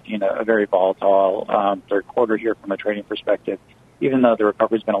 We're expecting a very volatile third quarter here from a trading perspective. Even though the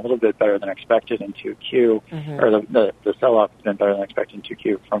recovery's been a little bit better than expected in 2Q, or the sell-off has been better than expected in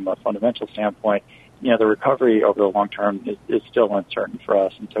 2Q from a fundamental standpoint, the recovery over the long term is still uncertain for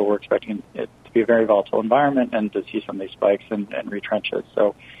us. And so we're expecting it to be a very volatile environment and to see some of these spikes and retrenches.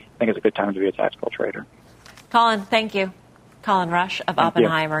 So I think it's a good time to be a tactical trader. Colin, thank you. Colin Rusch of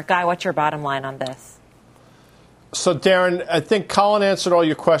Oppenheimer. Guy, what's your bottom line on this? So, Darren, I think Colin answered all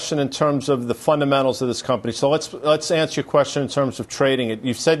your question in terms of the fundamentals of this company. So let's answer your question in terms of trading it.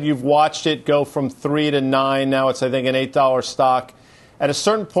 You've said you've watched it go from 3 to 9. Now it's, I think, an $8 stock. At a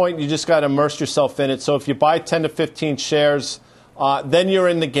certain point, you just got to immerse yourself in it. So if you buy 10 to 15 shares, then you're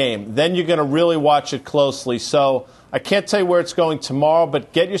in the game. Then you're going to really watch it closely. So I can't tell you where it's going tomorrow,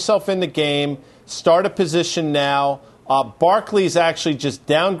 but get yourself in the game. Start a position now. Barclays actually just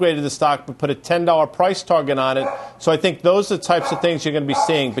downgraded the stock but put a $10 price target on it. So I think those are the types of things you're going to be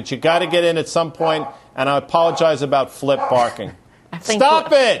seeing. But you got to get in at some point, and I apologize about Flip barking.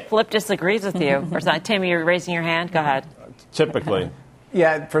 Stop it! Flip disagrees with you. Or Tim, you're raising your hand? Go ahead. Typically.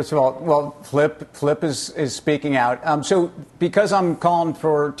 Yeah, first of all, well, Flip is speaking out. So because I'm calling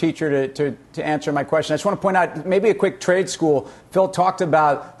for Teacher to answer my question, I just want to point out maybe a quick trade school. Phil talked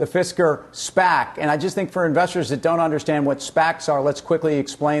about the Fisker SPAC, and I just think for investors that don't understand what SPACs are, let's quickly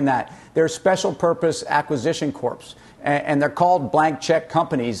explain that. They're special purpose acquisition corps, and they're called blank check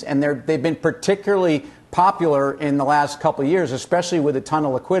companies, and they've been particularly popular in the last couple of years, especially with a ton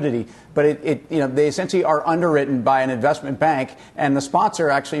of liquidity. But they essentially are underwritten by an investment bank, and the sponsor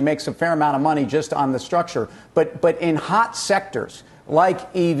actually makes a fair amount of money just on the structure. But in hot sectors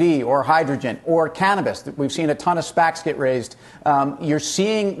like EV or hydrogen or cannabis. We've seen a ton of SPACs get raised. You're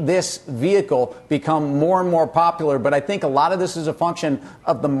seeing this vehicle become more and more popular, but I think a lot of this is a function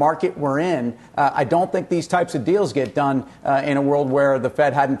of the market we're in. I don't think these types of deals get done in a world where the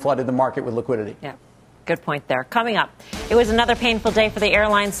Fed hadn't flooded the market with liquidity. Yeah. Good point there. Coming up, it was another painful day for the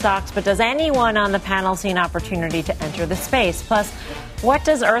airline stocks, but does anyone on the panel see an opportunity to enter the space? Plus, what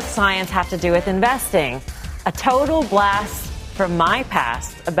does earth science have to do with investing? A total blast from my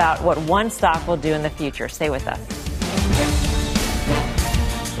past about what one stock will do in the future. Stay with us.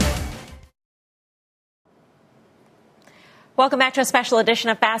 Welcome back to a special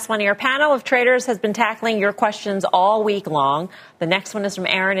edition of Fast Money. Our panel of traders has been tackling your questions all week long. The next one is from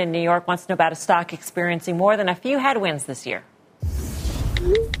Aaron in New York, wants to know about a stock experiencing more than a few headwinds this year.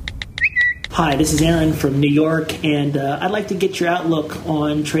 Hi, this is Aaron from New York, and I'd like to get your outlook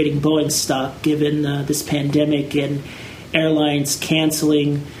on trading Boeing stock given this pandemic and airlines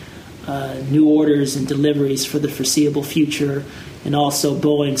canceling new orders and deliveries for the foreseeable future, and also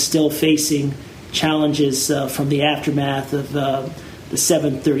Boeing still facing challenges from the aftermath of the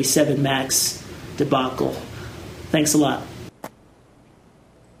 737 MAX debacle. Thanks a lot.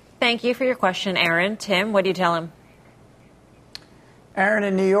 Thank you for your question, Aaron. Tim, what do you tell him? Aaron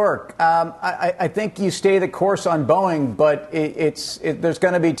in New York, I think you stay the course on Boeing, but there's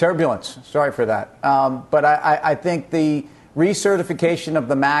going to be turbulence. Sorry for that. But I think the recertification of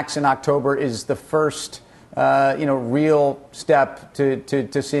the MAX in October is the first real step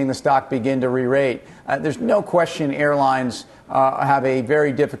to seeing the stock begin to re-rate. There's no question airlines have a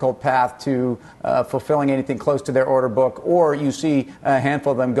very difficult path to fulfilling anything close to their order book, or you see a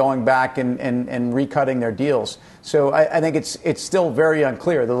handful of them going back and recutting their deals. So I think it's still very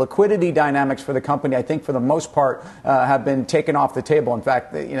unclear. The liquidity dynamics for the company, I think, for the most part, have been taken off the table. In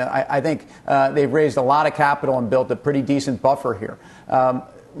fact, I think they've raised a lot of capital and built a pretty decent buffer here.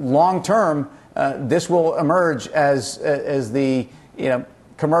 Long term, this will emerge as the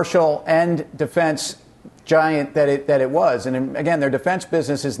commercial and defense giant that it was. And again, their defense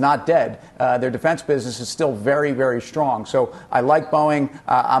business is not dead. Their defense business is still very, very strong. So I like Boeing.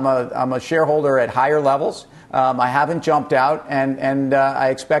 I'm a shareholder at higher levels. I haven't jumped out, and I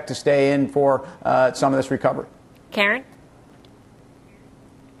expect to stay in for some of this recovery. Karen?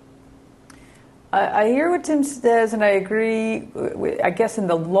 I hear what Tim says, and I agree, I guess, in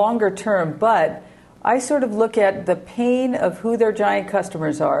the longer term, but I sort of look at the pain of who their giant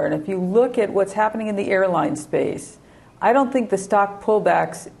customers are. And if you look at what's happening in the airline space, I don't think the stock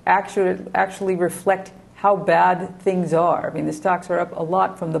pullbacks actually reflect how bad things are. I mean, the stocks are up a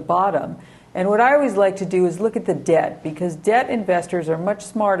lot from the bottom. And what I always like to do is look at the debt, because debt investors are much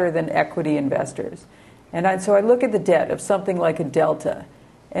smarter than equity investors. And so I look at the debt of something like a Delta.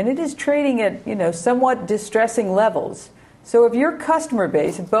 And it is trading at, somewhat distressing levels. So if your customer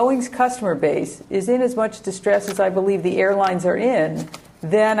base, if Boeing's customer base, is in as much distress as I believe the airlines are in,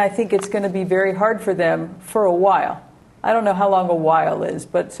 then I think it's going to be very hard for them for a while. I don't know how long a while is,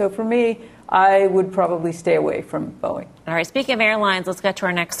 but so for me, I would probably stay away from Boeing. All right, speaking of airlines, let's get to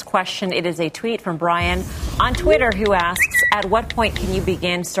our next question. It is a tweet from Brian on Twitter who asks, at what point can you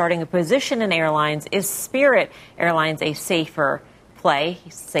begin starting a position in airlines? Is Spirit Airlines a safer play,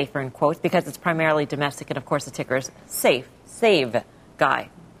 safer in quotes, because it's primarily domestic, and of course the ticker is save guy?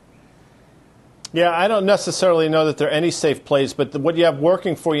 Yeah, I don't necessarily know that there are any safe plays, but what you have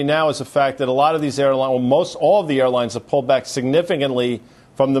working for you now is the fact that a lot of these airlines, almost all of the airlines, have pulled back significantly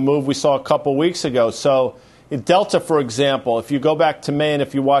from the move we saw a couple weeks ago. So Delta, for example, if you go back to May and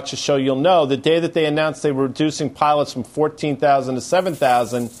if you watch the show, you'll know the day that they announced they were reducing pilots from 14,000 to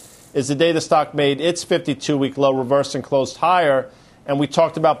 7,000 is the day the stock made its 52-week low, reversed and closed higher. And we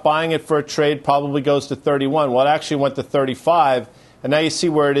talked about buying it for a trade, probably goes to 31. Well, it actually went to 35, and now you see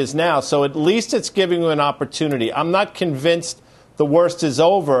where it is now. So at least it's giving you an opportunity. I'm not convinced the worst is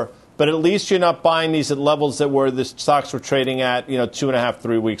over, but at least you're not buying these at levels that were the stocks were trading at, 2.5,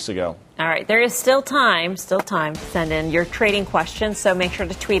 3 weeks ago. All right, there is still time to send in your trading questions, so make sure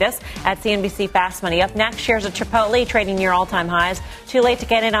to tweet us at CNBC Fast Money. Up next, shares of Chipotle trading near all-time highs. Too late to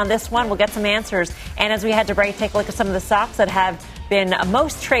get in on this one. We'll get some answers. And as we head to break, take a look at some of the stocks that have been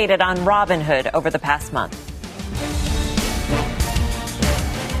most traded on Robinhood over the past month.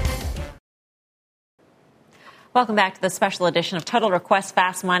 Welcome back to the special edition of Total Request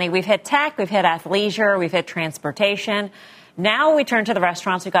Fast Money. We've hit tech, we've hit athleisure, we've hit transportation. Now we turn to the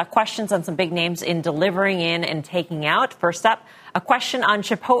restaurants. We've got questions on some big names in delivering in and taking out. First up, a question on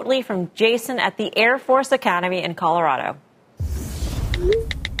Chipotle from Jason at the Air Force Academy in Colorado.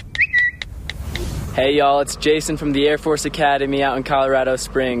 Hey y'all, it's Jason from the Air Force Academy out in Colorado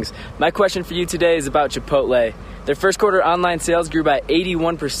Springs. My question for you today is about Chipotle. Their first quarter online sales grew by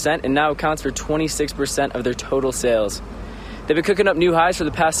 81% and now accounts for 26% of their total sales. They've been cooking up new highs for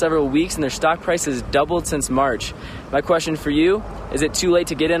the past several weeks and their stock price has doubled since March. My question for you, is it too late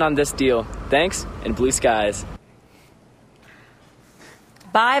to get in on this deal? Thanks, and blue skies.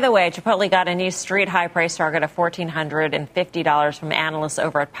 By the way, Chipotle got a new street high price target of $1,450 from analysts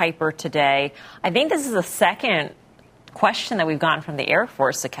over at Piper today. I think this is the second question that we've gotten from the Air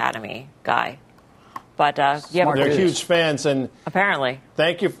Force Academy guy. But they're huge fans, and apparently.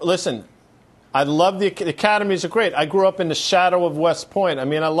 Thank you. Listen, I love the academies are great. I grew up in the shadow of West Point. I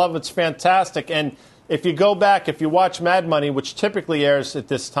mean, I love it's fantastic. And if you go back, if you watch Mad Money, which typically airs at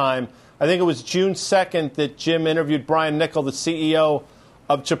this time, I think it was June 2nd that Jim interviewed Brian Niccol, the CEO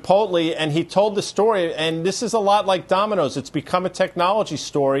of Chipotle, and he told the story. And this is a lot like Domino's. It's become a technology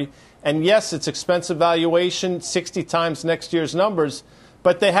story. And yes, it's expensive valuation, 60 times next year's numbers,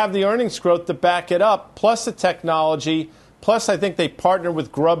 but they have the earnings growth to back it up, plus the technology. Plus, I think they partnered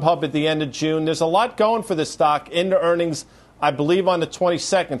with Grubhub at the end of June. There's a lot going for this stock into earnings, I believe, on the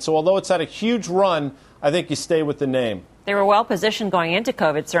 22nd. So although it's had a huge run, I think you stay with the name. They were well positioned going into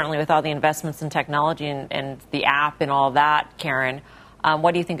COVID, certainly with all the investments in technology and the app and all that, Karen.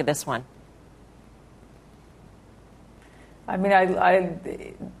 What do you think of this one? I mean,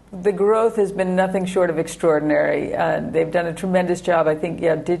 the growth has been nothing short of extraordinary. They've done a tremendous job. I think,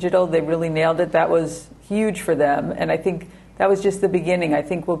 digital, they really nailed it. That was huge for them. And I think that was just the beginning. I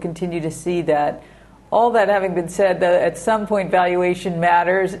think we'll continue to see that. All that having been said, at some point valuation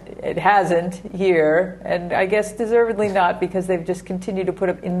matters. It hasn't here. And I guess deservedly not, because they've just continued to put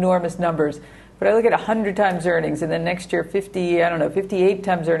up enormous numbers. But I look at 100 times earnings, and then next year 58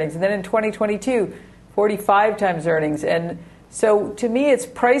 times earnings. And then in 2022, 45 times earnings. And so to me, it's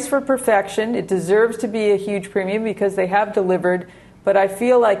priced for perfection. It deserves to be a huge premium because they have delivered. But I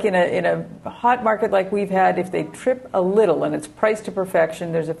feel like in a hot market like we've had, if they trip a little and it's priced to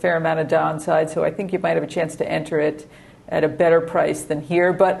perfection, there's a fair amount of downside. So I think you might have a chance to enter it at a better price than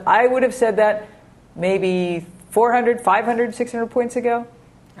here. But I would have said that maybe 400, 500, 600 points ago.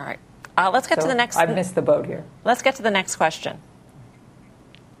 All right. Let's get to the next. I've missed the boat here. Let's get to the next question.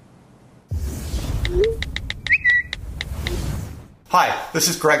 Hi, this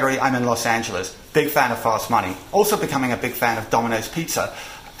is Gregory. I'm in Los Angeles. Big fan of Fast Money. Also becoming a big fan of Domino's Pizza.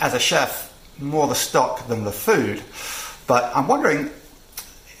 As a chef, more the stock than the food. But I'm wondering,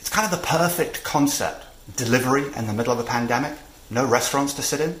 it's kind of the perfect concept. Delivery in the middle of the pandemic. No restaurants to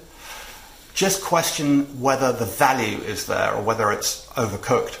sit in. Just question whether the value is there or whether it's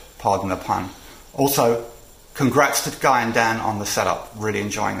overcooked, pardon the pun. Also, congrats to Guy and Dan on the setup. Really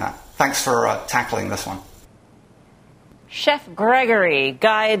enjoying that. Thanks for tackling this one. Chef Gregory,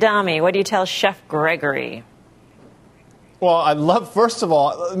 Guy Adami, what do you tell Chef Gregory? Well, I love, first of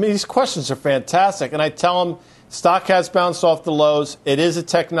all, these questions are fantastic. And I tell him stock has bounced off the lows. It is a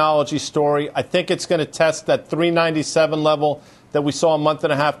technology story. I think it's going to test that 397 level that we saw a month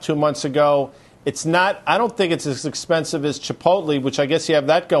and a half, 2 months ago. It's not, I don't think it's as expensive as Chipotle, which I guess you have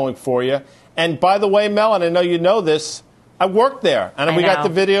that going for you. And by the way, Mel, and I know you know this, I worked there. And we got the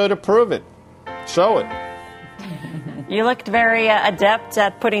video to prove it. Show it. You looked very adept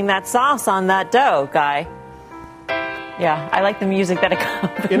at putting that sauce on that dough, Guy. Yeah, I like the music that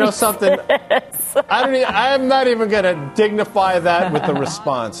accompanies. You know something? I'm not even going to dignify that with the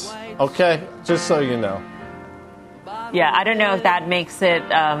response. Okay? Just so you know. Yeah, I don't know if that makes it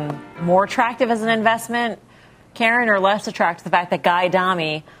more attractive as an investment, Karen, or less attractive, the fact that Guy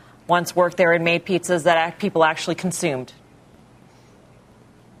Adami once worked there and made pizzas that people actually consumed.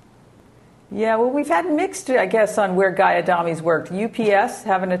 Yeah, well, we've had mixed, I guess, on where Guy Adami's worked. UPS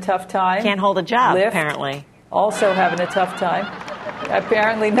having a tough time. Can't hold a job, Lyft, apparently. Also having a tough time.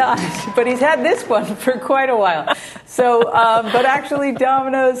 Apparently not. But he's had this one for quite a while. So, but actually,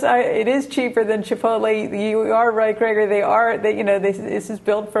 Domino's, it is cheaper than Chipotle. You are right, Gregory. This is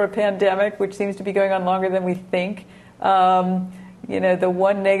built for a pandemic, which seems to be going on longer than we think. The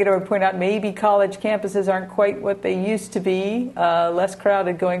one negative I would point out, maybe college campuses aren't quite what they used to be, less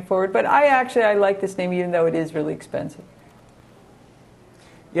crowded going forward. But I like this name, even though it is really expensive.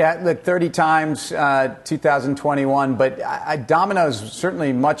 Yeah, look, 30 times 2021, but Domino's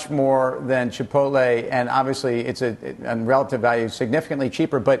certainly much more than Chipotle, and obviously it's a relative value significantly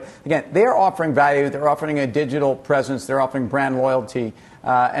cheaper. But again, they're offering value. They're offering a digital presence. They're offering brand loyalty.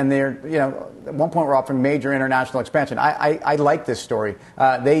 and they're, at one point we're offering major international expansion. I like this story.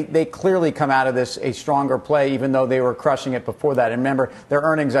 They clearly come out of this a stronger play, even though they were crushing it before that. And remember, their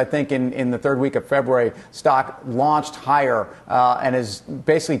earnings, I think, in the third week of February, stock launched higher and has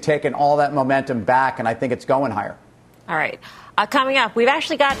basically taken all that momentum back, and I think it's going higher. All right. Coming up, we've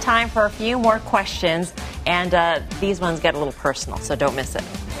actually got time for a few more questions, and these ones get a little personal, so don't miss it.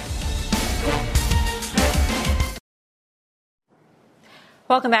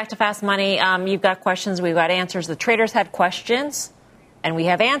 Welcome back to Fast Money. You've got questions, we've got answers. The traders had questions, and we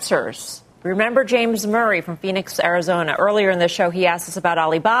have answers. Remember James Murray from Phoenix, Arizona. Earlier in the show, he asked us about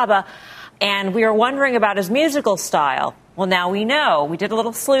Alibaba, and we were wondering about his musical style. Well, now we know. We did a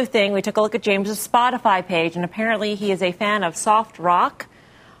little sleuthing. We took a look at James's Spotify page, and apparently he is a fan of soft rock,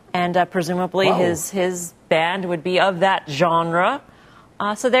 and presumably his band would be of that genre.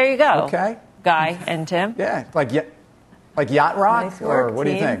 So there you go. Okay. Guy and Tim. Yeah, like yacht rock, nice or what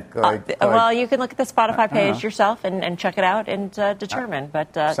do you think? Well, you can look at the Spotify page yourself and check it out and determine.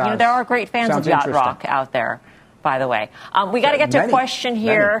 But there are great fans of yacht rock out there. By the way, we got to get to a question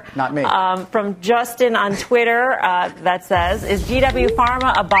here Not me. From Justin on Twitter that says, is GW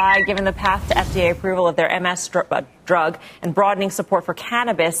Pharma a buy given the path to FDA approval of their MS drug and broadening support for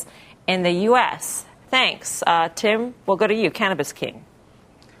cannabis in the U.S.? Thanks. Tim, we'll go to you, Cannabis King.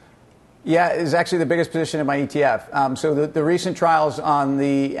 Yeah, it's actually the biggest position in my ETF. So the recent trials on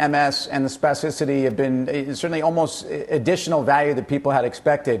the MS and the spasticity have been certainly almost additional value that people had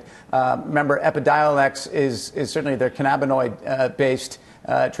expected. Remember, Epidiolex is certainly their cannabinoid-based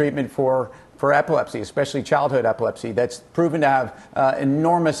treatment for epilepsy, especially childhood epilepsy. That's proven to have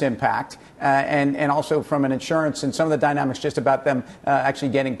enormous impact. And also from an insurance and some of the dynamics just about them actually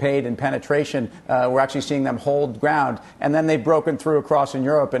getting paid and penetration, we're actually seeing them hold ground. And then they've broken through across in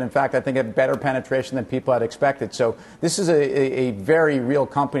Europe. And in fact, I think have better penetration than people had expected. So this is a very real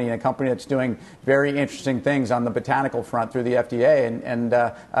company, and a company that's doing very interesting things on the botanical front through the FDA. And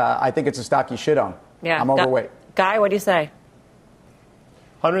I think it's a stock you should own. Yeah, I'm overweight. Guy, what do you say?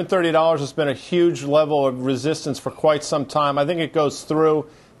 $130 has been a huge level of resistance for quite some time. I think it goes through.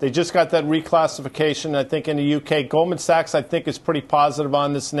 They just got that reclassification, I think, in the UK. Goldman Sachs, I think, is pretty positive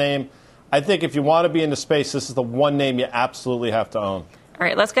on this name. I think if you want to be in the space, this is the one name you absolutely have to own. All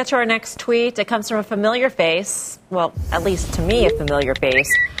right, let's get to our next tweet. It comes from a familiar face. Well, at least to me, a familiar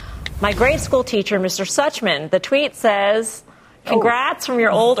face. My grade school teacher, Mr. Suchman. The tweet says, congrats from your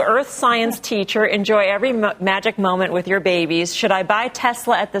old earth science teacher. Enjoy every magic moment with your babies. Should I buy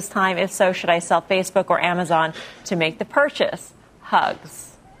Tesla at this time? If so, should I sell Facebook or Amazon to make the purchase? Hugs.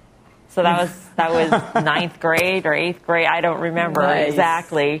 So that was ninth grade or eighth grade. I don't remember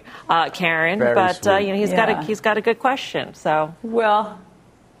exactly, Karen. Very but sweet. he's got a good question. So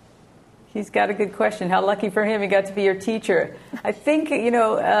he's got a good question. How lucky for him he got to be your teacher. I think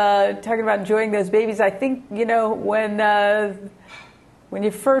talking about enjoying those babies. I think when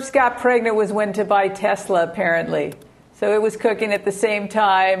you first got pregnant was when to buy Tesla apparently. So it was cooking at the same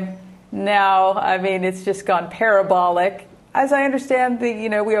time. Now, I mean, it's just gone parabolic. As I understand,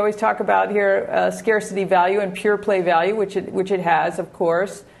 we always talk about here scarcity value and pure play value, which it has, of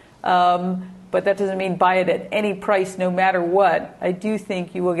course. But that doesn't mean buy it at any price, no matter what. I do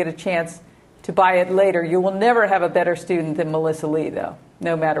think you will get a chance to buy it later. You will never have a better student than Melissa Lee, though,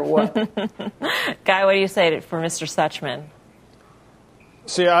 no matter what. Guy, what do you say for Mr. Suchman?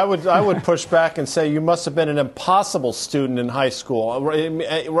 See, I would push back and say you must have been an impossible student in high school.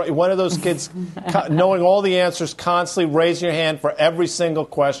 One of those kids knowing all the answers, constantly raising your hand for every single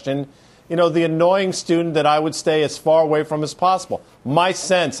question. The annoying student that I would stay as far away from as possible. My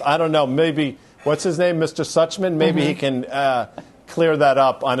sense, I don't know, maybe, what's his name, Mr. Suchman? Maybe he can clear that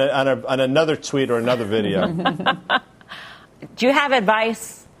up on another tweet or another video. Do you have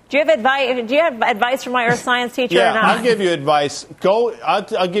advice? Do you have advice from my earth science teacher? Yeah, or not? I'll give you advice.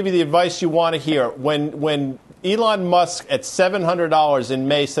 I'll give you the advice you want to hear. When Elon Musk at $700 in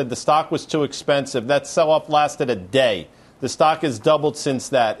May said the stock was too expensive, that sell-off lasted a day. The stock has doubled since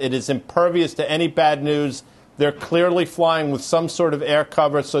that. It is impervious to any bad news. They're clearly flying with some sort of air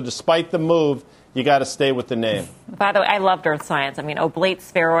cover. So despite the move, you got to stay with the name. By the way, I loved earth science. I mean, oblate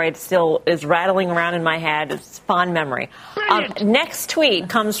spheroid still is rattling around in my head. It's fond memory. Next tweet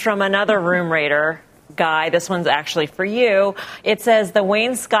comes from another room raider. Guy, this one's actually for you. It says, the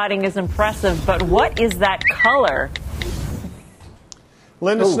wainscoting is impressive, but what is that color?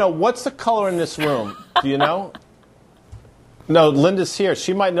 Linda Snow, what's the color in this room? Do you know? No, Linda's here.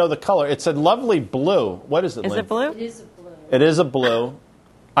 She might know the color. It's a lovely blue. What is it, Linda? Is it blue? It is a blue. It is a blue.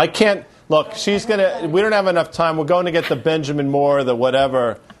 I can't. Look, we don't have enough time. We're going to get the Benjamin Moore, the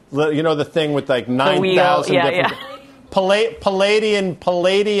whatever, the thing with like 9,000 different. Palladian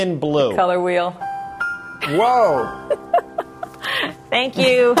blue. Color wheel. Whoa. Thank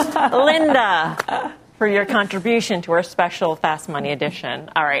you, Linda, for your contribution to our special Fast Money edition.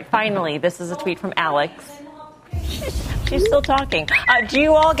 All right, finally, this is a tweet from Alex. She's still talking. Do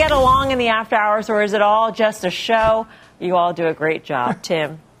you all get along in the after hours, or is it all just a show? You all do a great job.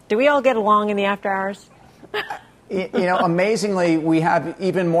 Tim, do we all get along in the after hours? Amazingly, we have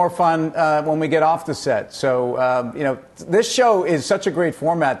even more fun when we get off the set. So, this show is such a great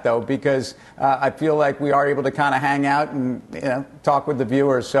format, though, because I feel like we are able to kind of hang out and, talk with the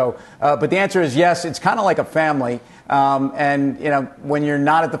viewers. So, but the answer is yes, it's kind of like a family. And, when you're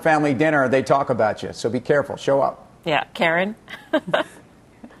not at the family dinner, they talk about you. So be careful. Show up. Yeah. Karen?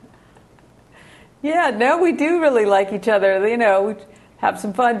 Yeah, no, we do really like each other. We have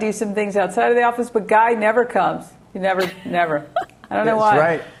some fun, do some things outside of the office, but Guy never comes. He never. I don't know why. That's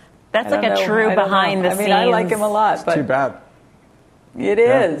right. That's like a true behind the scenes. I like him a lot, but too bad. It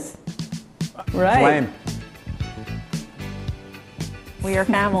is. Right. Blame. We are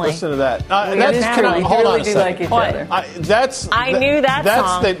family. Listen to that. That's family. Hold on a do second. like each other. I knew that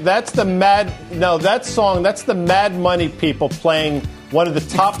song. That's the Mad. No, that song. That's the Mad Money people playing one of the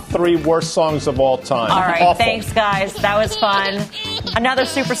top 3 worst songs of all time. All right. Awful. Thanks, guys. That was fun. Another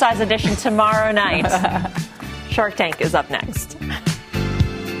supersized edition tomorrow night. Shark Tank is up next.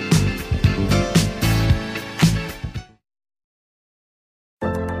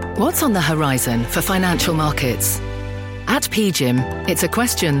 What's on the horizon for financial markets? At PGIM, it's a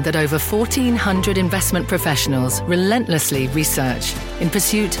question that over 1,400 investment professionals relentlessly research in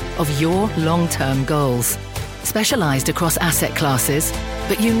pursuit of your long-term goals. Specialized across asset classes,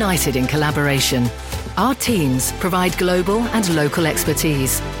 but united in collaboration, our teams provide global and local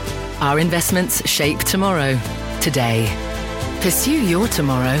expertise. Our investments shape tomorrow, today. Pursue your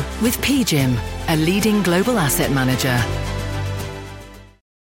tomorrow with PGIM, a leading global asset manager.